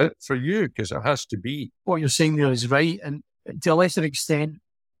right fit for you, because it has to be. What you're saying there is right. And to a lesser extent,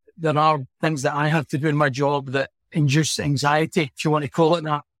 there are things that I have to do in my job that induce anxiety, if you want to call it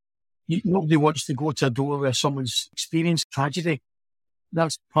that. Nobody wants to go to a door where someone's experienced tragedy.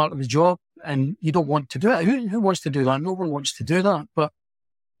 That's part of the job, and you don't want to do it. Who wants to do that? No one wants to do that, but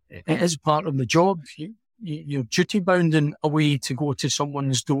it is part of the job. You're duty-bound in a way to go to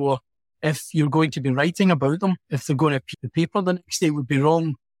someone's door if you're going to be writing about them. If they're going to pick the paper the next day, would be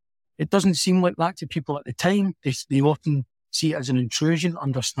wrong. It doesn't seem like that to people at the time. They often see it as an intrusion,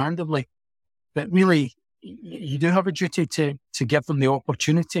 understandably. But really, you do have a duty to give them the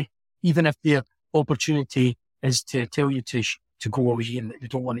opportunity, even if their opportunity is to tell you to go away and they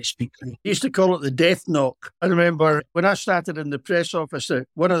don't want to speak to you. They used to call it the death knock. I remember when I started in the press office,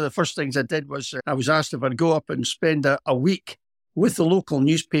 one of the first things I did was I was asked if I'd go up and spend a week with the local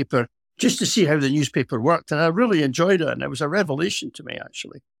newspaper just to see how the newspaper worked. And I really enjoyed it. And it was a revelation to me,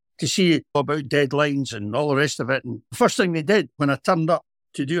 actually, to see about deadlines and all the rest of it. And the first thing they did when I turned up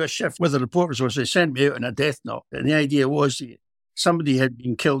to do a shift with the reporters was they sent me out on a death knock. And the idea was somebody had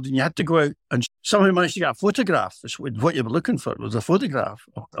been killed and you had to go out and somehow managed to get a photograph. That's what you were looking for, was a photograph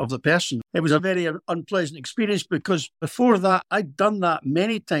of the person. It was a very unpleasant experience because before that, I'd done that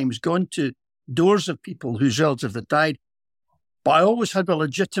many times, gone to doors of people whose relatives had died, but I always had a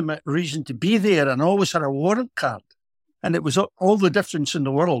legitimate reason to be there and always had a warrant card. And it was all the difference in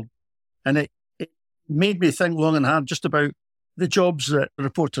the world. And it made me think long and hard just about the jobs that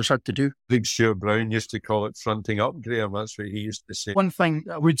reporters had to do. Big Stuart Brown used to call it fronting up, Graham. That's what he used to say. One thing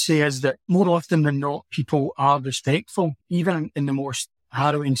I would say is that more often than not, people are respectful. Even in the most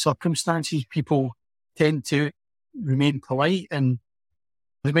harrowing circumstances, people tend to remain polite and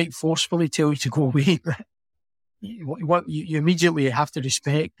they might forcefully tell you to go away. But you immediately have to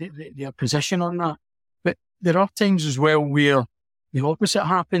respect their position on that. But there are times as well where the opposite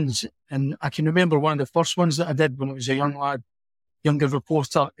happens. And I can remember one of the first ones that I did when I was a younger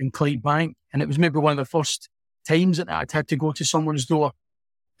reporter in Clydebank, and it was maybe one of the first times that I'd had to go to someone's door.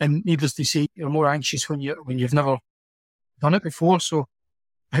 And needless to say, you're more anxious when you've never done it before. So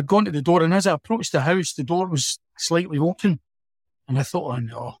I had gone to the door, and as I approached the house, the door was slightly open. And I thought, oh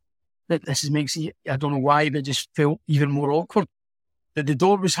no, this makes it, I don't know why, but it just felt even more awkward. That the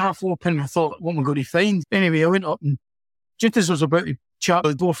door was half open. I thought, what am I going to find? Anyway, I went up, and just as I was about to chat,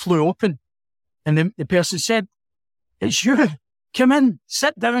 the door flew open. And the person said, "It's you. Come in,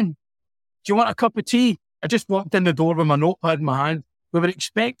 sit down. Do you want a cup of tea?" I just walked in the door with my notepad in my hand. "We were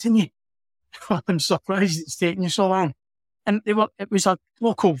expecting you." I'm surprised it's taken you so long. And it was a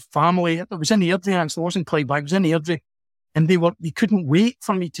local family. It was in Airdrie, actually. It wasn't Clydebank, it was in Airdrie. And they couldn't wait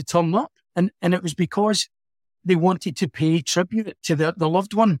for me to turn up. And it was because they wanted to pay tribute to their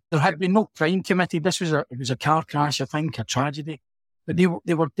loved one. There had been no crime committed. It was a car crash, I think, a tragedy. But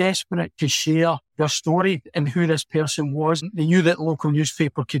they were desperate to share their story and who this person was. They knew that the local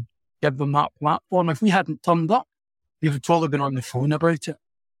newspaper could give them that platform. If we hadn't turned up, they would probably been on the phone about it.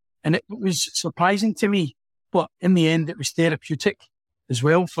 And it was surprising to me, but in the end, it was therapeutic as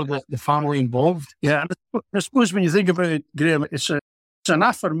well for the family involved. Yeah, and I suppose when you think about it, Graham, it's an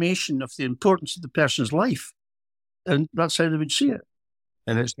affirmation of the importance of the person's life. And that's how they would see it.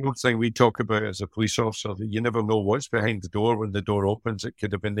 And it's one thing we talk about as a police officer, that you never know what's behind the door when the door opens. It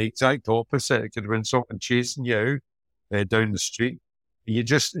could have been the exact opposite. It could have been someone chasing you out down the street.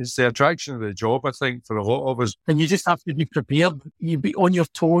 It's the attraction of the job, I think, for a lot of us. And you just have to be prepared. You be on your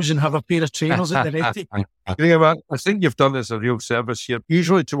toes and have a pair of trainers at the ready. Graham, I think you've done us a real service here.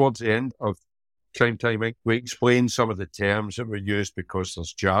 Usually towards the end of Crime Time Inc., we explain some of the terms that we use because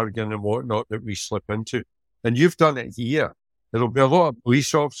there's jargon and whatnot that we slip into. And you've done it here. There'll be a lot of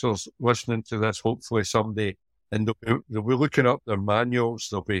police officers listening to this, hopefully someday, and they'll be looking up their manuals,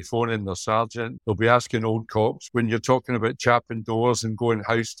 they'll be phoning their sergeant, they'll be asking old cops. When you're talking about chapping doors and going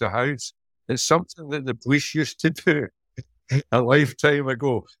house to house, it's something that the police used to do a lifetime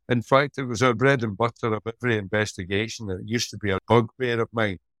ago. In fact, it was our bread and butter of every investigation. It used to be a bugbear of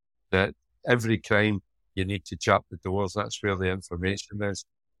mine that every crime you need to chap the doors. That's where the information is.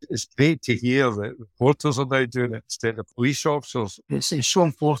 It's great to hear that reporters are now doing it instead of police officers. It's so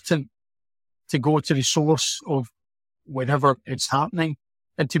important to go to the source of wherever it's happening.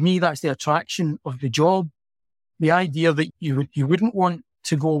 And to me, that's the attraction of the job. The idea that you wouldn't want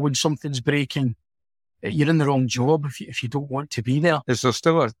to go when something's breaking. You're in the wrong job if you don't want to be there. Is there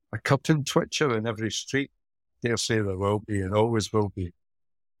still a curtain twitcher in every street? Dare say there will be and always will be.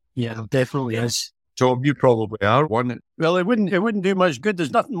 Yeah, there definitely is. Tom, you probably are one. Well, it wouldn't do much good.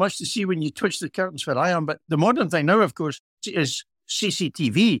 There's nothing much to see when you twitch the curtains where I am. But the modern thing now, of course, is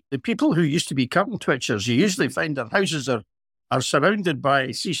CCTV. The people who used to be curtain twitchers, you usually find their houses are surrounded by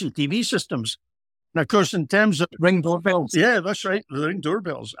CCTV systems. And of course, in terms of Ring doorbells. Yeah, that's right, the Ring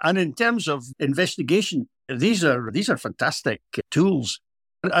doorbells. And in terms of investigation, these are fantastic tools.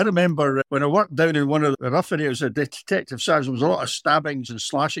 I remember when I worked down in one of the rough areas of detective sergeant, there was a lot of stabbings and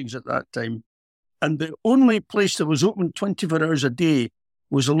slashings at that time. And the only place that was open 24 hours a day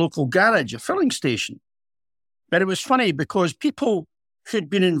was a local garage, a filling station. But it was funny because people who'd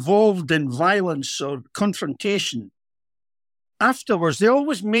been involved in violence or confrontation, afterwards, they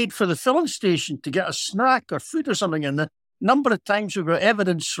always made for the filling station to get a snack or food or something. And the number of times we got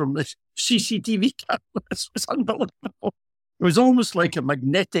evidence from the CCTV cameras was unbelievable. It was almost like a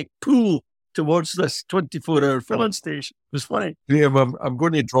magnetic pull towards this 24-hour filling station. It was funny. Graham, I'm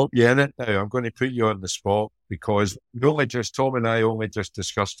going to drop you in it now. I'm going to put you on the spot because Tom and I only just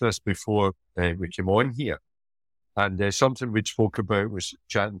discussed this before we came on here. And something we spoke about was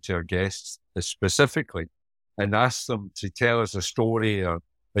chatting to our guests specifically and asked them to tell us a story or,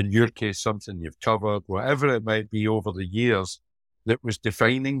 in your case, something you've covered, whatever it might be over the years that was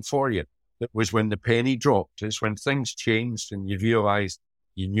defining for you. That was when the penny dropped. It's when things changed and you realised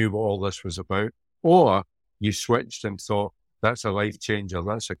you knew what all this was about, or you switched and thought, that's a life changer,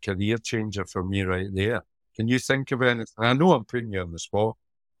 that's a career changer for me right there. Can you think of anything? I know I'm putting you on the spot.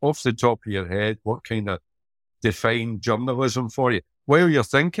 Off the top of your head, what kind of defined journalism for you? While you're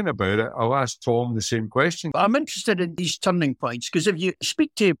thinking about it, I'll ask Tom the same question. I'm interested in these turning points because if you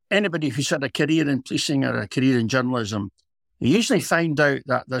speak to anybody who's had a career in policing or a career in journalism, you usually find out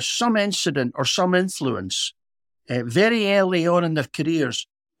that there's some incident or some influence very early on in their careers,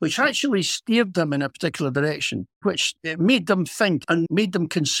 which actually steered them in a particular direction, which made them think and made them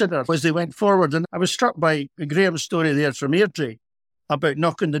consider as they went forward. And I was struck by Graham's story there from Airdrie about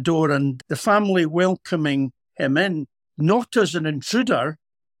knocking the door and the family welcoming him in, not as an intruder,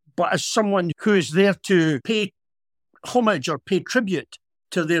 but as someone who is there to pay homage or pay tribute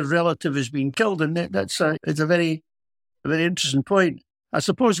to their relative who's been killed. And it's a very, very interesting point. I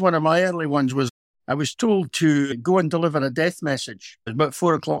suppose one of my early ones was I was told to go and deliver a death message. It was about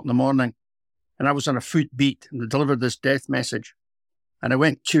 4:00 in the morning, and I was on a foot beat and I delivered this death message. And I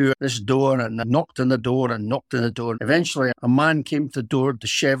went to this door and I knocked on the door and knocked on the door. Eventually, a man came to the door,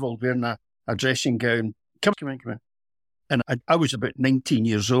 dishevelled, wearing a dressing gown. Come in. And I was about 19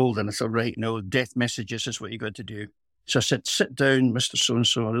 years old, and I said, right, no, death messages is what you got to do. So I said, sit down, Mr.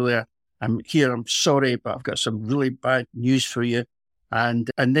 So-and-so, really, I'm here, I'm sorry, but I've got some really bad news for you. And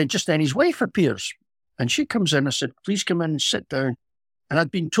then his wife appears, and she comes in. I said, please come in and sit down. And I'd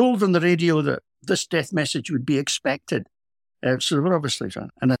been told on the radio that this death message would be expected. So they were obviously,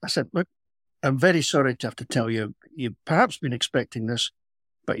 and I said, look, I'm very sorry to have to tell you, you've perhaps been expecting this,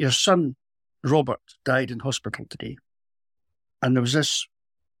 but your son, Robert, died in hospital today. And there was this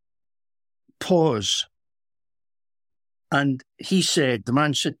pause. And the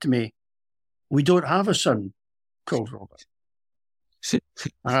man said to me, we don't have a son called Robert. Here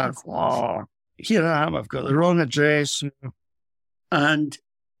I am, I've got the wrong address. And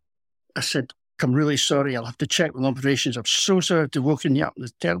I said, I'm really sorry, I'll have to check with operations. I'm so sorry to woken you up.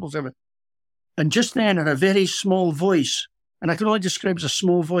 It's terrible. And just then, in a very small voice, and I can only describe as a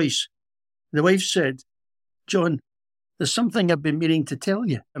small voice, the wife said, John, there's something I've been meaning to tell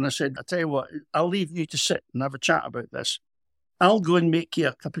you. And I said, I'll tell you what, I'll leave you to sit and have a chat about this. I'll go and make you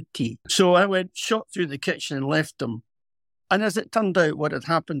a cup of tea. So I went, shot through the kitchen and left them. And as it turned out, what had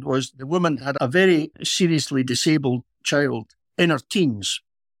happened was the woman had a very seriously disabled child in her teens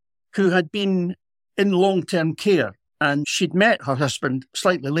who had been in long-term care. And she'd met her husband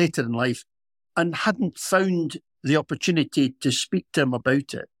slightly later in life and hadn't found the opportunity to speak to him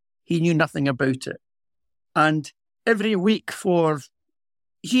about it. He knew nothing about it. And every week for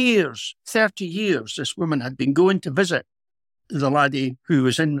years, 30 years, this woman had been going to visit the laddie who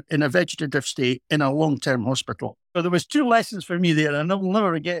was in a vegetative state in a long-term hospital. So there was 2 lessons for me there, and I will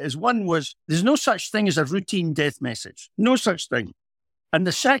never forget is one was there's no such thing as a routine death message. No such thing. And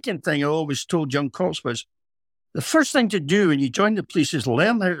the second thing I always told young cops was the first thing to do when you join the police is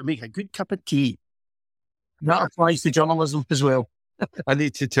learn how to make a good cup of tea. That applies to journalism as well. I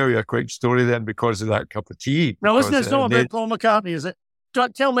need to tell you a quick story then because of that cup of tea. Now listen, it's not about Paul McCartney, is it?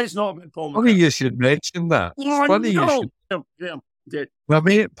 Tell me it's not about Paul McCartney. Funny you should mention that. Oh, funny no. you should. Yeah. My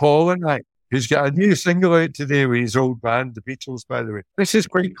mate Paul and I, who's got a new single out today with his old band, the Beatles, by the way. This is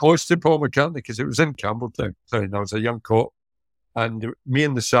quite close to Paul McCartney because it was in Campbelltown. Sorry, I was a young cop. And me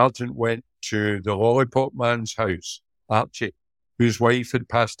and the sergeant went to the Lollipop Man's house, Archie, whose wife had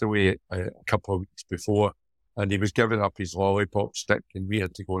passed away a couple of weeks before. And he was giving up his lollipop stick and we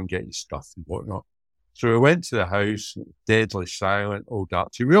had to go and get his stuff and whatnot. So we went to the house, deadly silent, old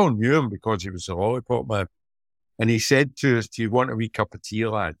Archie. We all knew him because he was the Lollipop Man. And he said to us, do you want a wee cup of tea,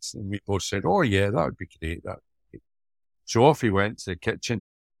 lads? And we both said, oh yeah, that would be great. So off he went to the kitchen.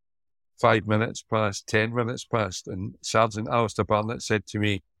 5 minutes passed, 10 minutes passed, and Sergeant Alistair Barnett said to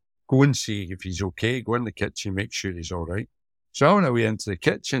me, go and see if he's okay. Go in the kitchen, make sure he's all right. So I went away into the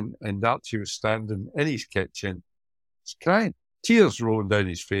kitchen, and Archie was standing in his kitchen. He's crying, tears rolling down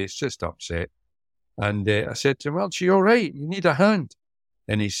his face, just upset. And I said to him, Archie, you all right? You need a hand?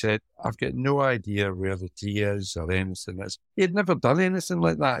 And he said, I've got no idea where the tea is or anything else. He had never done anything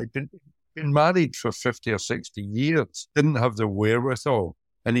like that. He'd been married for 50 or 60 years, didn't have the wherewithal.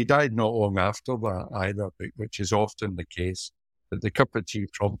 And he died not long after that either, which is often the case. But the cup of tea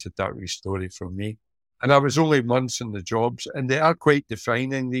prompted that wee story from me. And I was only months in the jobs, and they are quite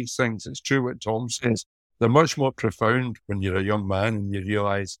defining, these things. It's true what Tom says. They're much more profound when you're a young man and you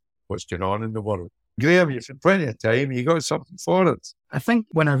realise what's going on in the world. Graham, you've had plenty of time. You got something for it. I think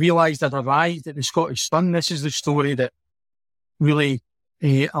when I realised I'd arrived at the Scottish Sun, this is the story that really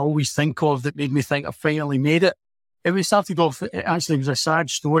I always think of that made me think I finally made it. It started off, actually, it was a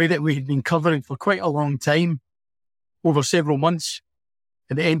sad story that we had been covering for quite a long time, over several months,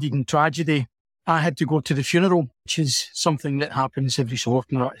 and it ended in tragedy. I had to go to the funeral, which is something that happens every so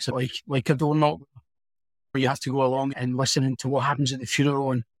often. It's like a doorknock, where you have to go along and listen to what happens at the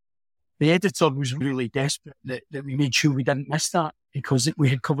funeral. And the editor was really desperate that we made sure we didn't miss that because we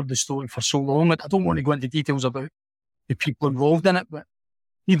had covered the story for so long. I don't want to go into details about the people involved in it, but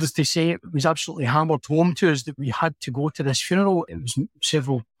needless to say, it was absolutely hammered home to us that we had to go to this funeral. It was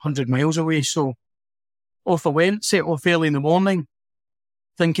several hundred miles away. So off I went, set off early in the morning,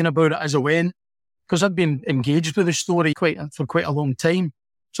 thinking about it as I went, because I'd been engaged with the story for quite a long time.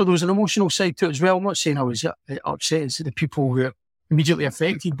 So there was an emotional side to it as well. I'm not saying I was upset as the people who were immediately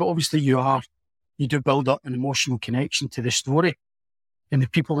affected, but obviously you do build up an emotional connection to the story and the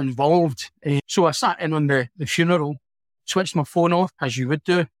people involved. So I sat in on the funeral, switched my phone off, as you would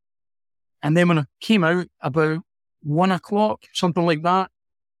do. And then when I came out about 1 o'clock, something like that,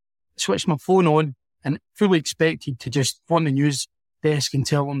 switched my phone on and fully expected to just phone the news desk and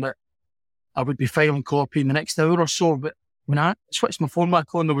tell them that I would be filing copy in the next hour or so. But when I switched my phone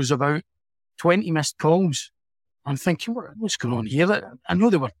back on, there was about 20 missed calls. I'm thinking, what's going on here? I know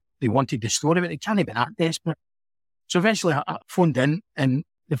they wanted the story, but they can't have been that desperate. So eventually I phoned in, and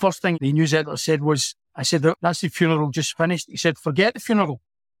the first thing the news editor said was, I said, that's the funeral just finished. He said, forget the funeral.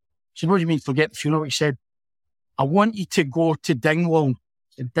 I said, what do you mean forget the funeral? He said, I want you to go to Dingwall. I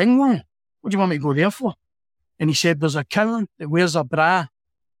said, Dingwall? What do you want me to go there for? And he said, there's a cow that wears a bra.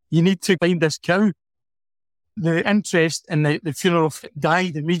 You need to find this cow. The interest in the funeral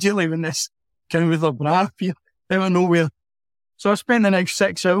died immediately when this cow with a bra appeared out of nowhere. So I spent the next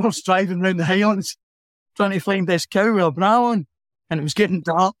 6 hours driving around the Highlands trying to find this cow with a bra on, and it was getting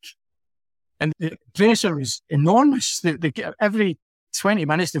dark. And the pressure was enormous. Every 20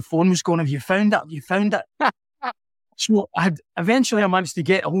 minutes the phone was going, have you found it? Have you found it? So eventually I managed to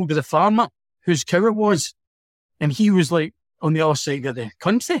get a hold of the farmer whose cow it was. And he was like on the other side of the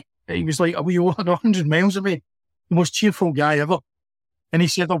country. He was like a wee over 100 miles away. The most cheerful guy ever. And he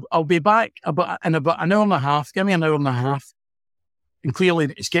said, I'll be back in about an hour and a half. Give me an hour and a half. And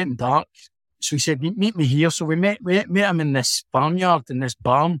clearly it's getting dark. So he said, meet me here. So we met him in this farmyard, in this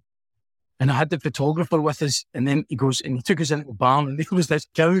barn. And I had the photographer with us. And then he took us into the barn, and there was this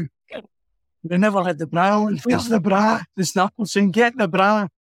cow. We never had the bra on. Where's the bra? The snapper saying, get the bra.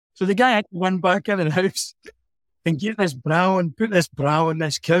 So the guy had to run back in the house and get this bra and put this bra on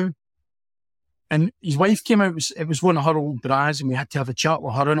this cow. And his wife came out. It was one of her old bras, and we had to have a chat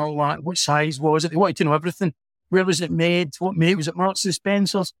with her and all that. What size was it? They wanted to know everything. Where was it made? What made? Was it Marks and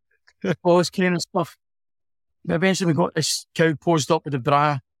Spencer's? All this kind of stuff. But eventually we got this cow posed up with the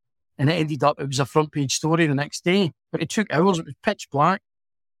bra, and it was a front page story the next day. But it took hours. It was pitch black.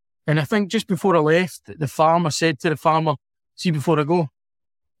 And I think just before I left, the farmer said to the farmer, see, before I go,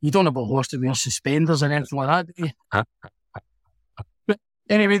 you don't have a horse to wear suspenders and anything like that, do you? But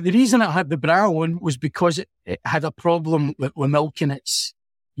anyway, the reason it had the bra on was because it had a problem with milking its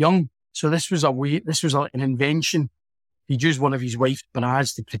young. So this was an invention. He'd used one of his wife's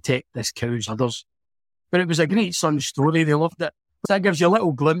bras to protect this cow's udders. But it was a great Sun story. They loved it. So that gives you a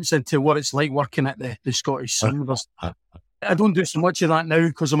little glimpse into what it's like working at the Scottish Sun. I don't do so much of that now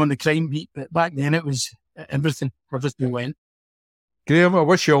because I'm on the crime beat, but back then it was everything went. Graham, I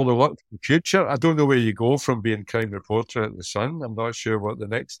wish you all the luck in the future. I don't know where you go from being crime reporter at the Sun. I'm not sure what the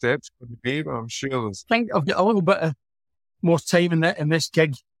next steps would be, but I'm sure there's... I think I've got a little bit of more time in this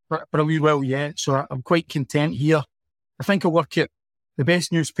gig for a wee while yet, so I'm quite content here. I think I work at the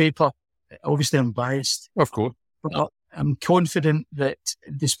best newspaper. Obviously, I'm biased. Of course. But I'm confident that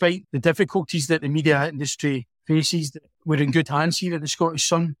despite the difficulties that the media industry faces, we're in good hands here at the Scottish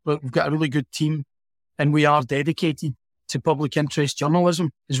Sun. But we've got a really good team, and we are dedicated to public interest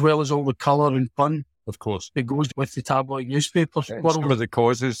journalism, as well as all the colour and fun, of course, that goes with the tabloid newspapers. Some of the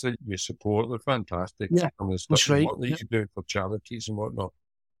causes that you support, they're fantastic. Yeah, that's right. What you do for charities and whatnot.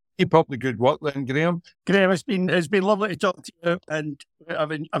 Keep up the good work then, Graham. Graham, it's been lovely to talk to you, and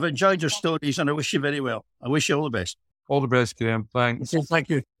I've enjoyed your stories, and I wish you very well. I wish you all the best. All the best, Graham. Thanks. Thank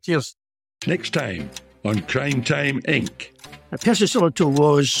you. Cheers. Next time on Crime Time Inc. Percy Sillitoe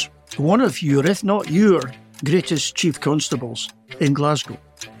was one of your, if not your, greatest chief constables in Glasgow.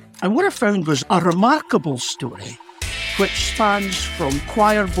 And what I found was a remarkable story, which spans from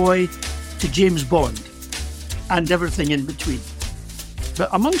choir boy to James Bond and everything in between. But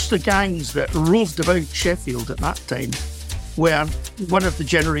amongst the gangs that roved about Sheffield at that time were one of the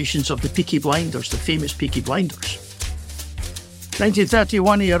generations of the Peaky Blinders, the famous Peaky Blinders.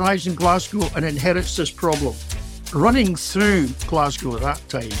 1931, he arrives in Glasgow and inherits this problem. Running through Glasgow at that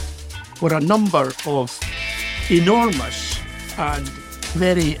time were a number of enormous and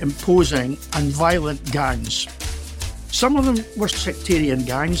very imposing and violent gangs. Some of them were sectarian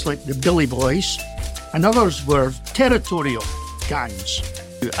gangs like the Billy Boys, and others were territorial gangs.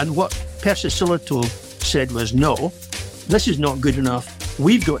 And what Percy Sillitoe said was, no, this is not good enough.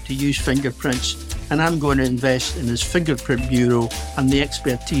 We've got to use fingerprints, and I'm going to invest in this fingerprint bureau and the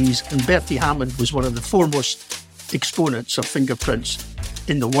expertise. And Bertie Hammond was one of the foremost exponents of fingerprints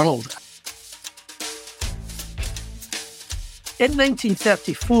in the world. In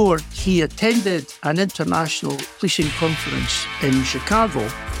 1934, he attended an international policing conference in Chicago,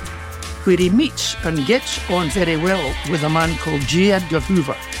 where he meets and gets on very well with a man called J. Edgar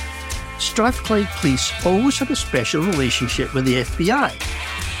Hoover. Strathclyde Police always had a special relationship with the FBI.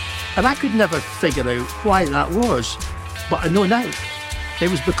 And I could never figure out why that was, but I know now. It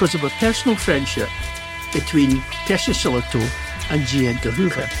was because of a personal friendship between Percy Sillitoe and J. Edgar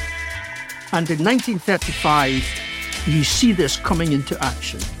Hoover. And in 1935, you see this coming into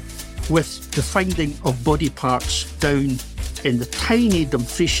action with the finding of body parts down in the tiny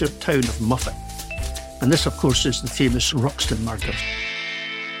Dumfriesshire town of Muffet. And this, of course, is the famous Ruxton murders.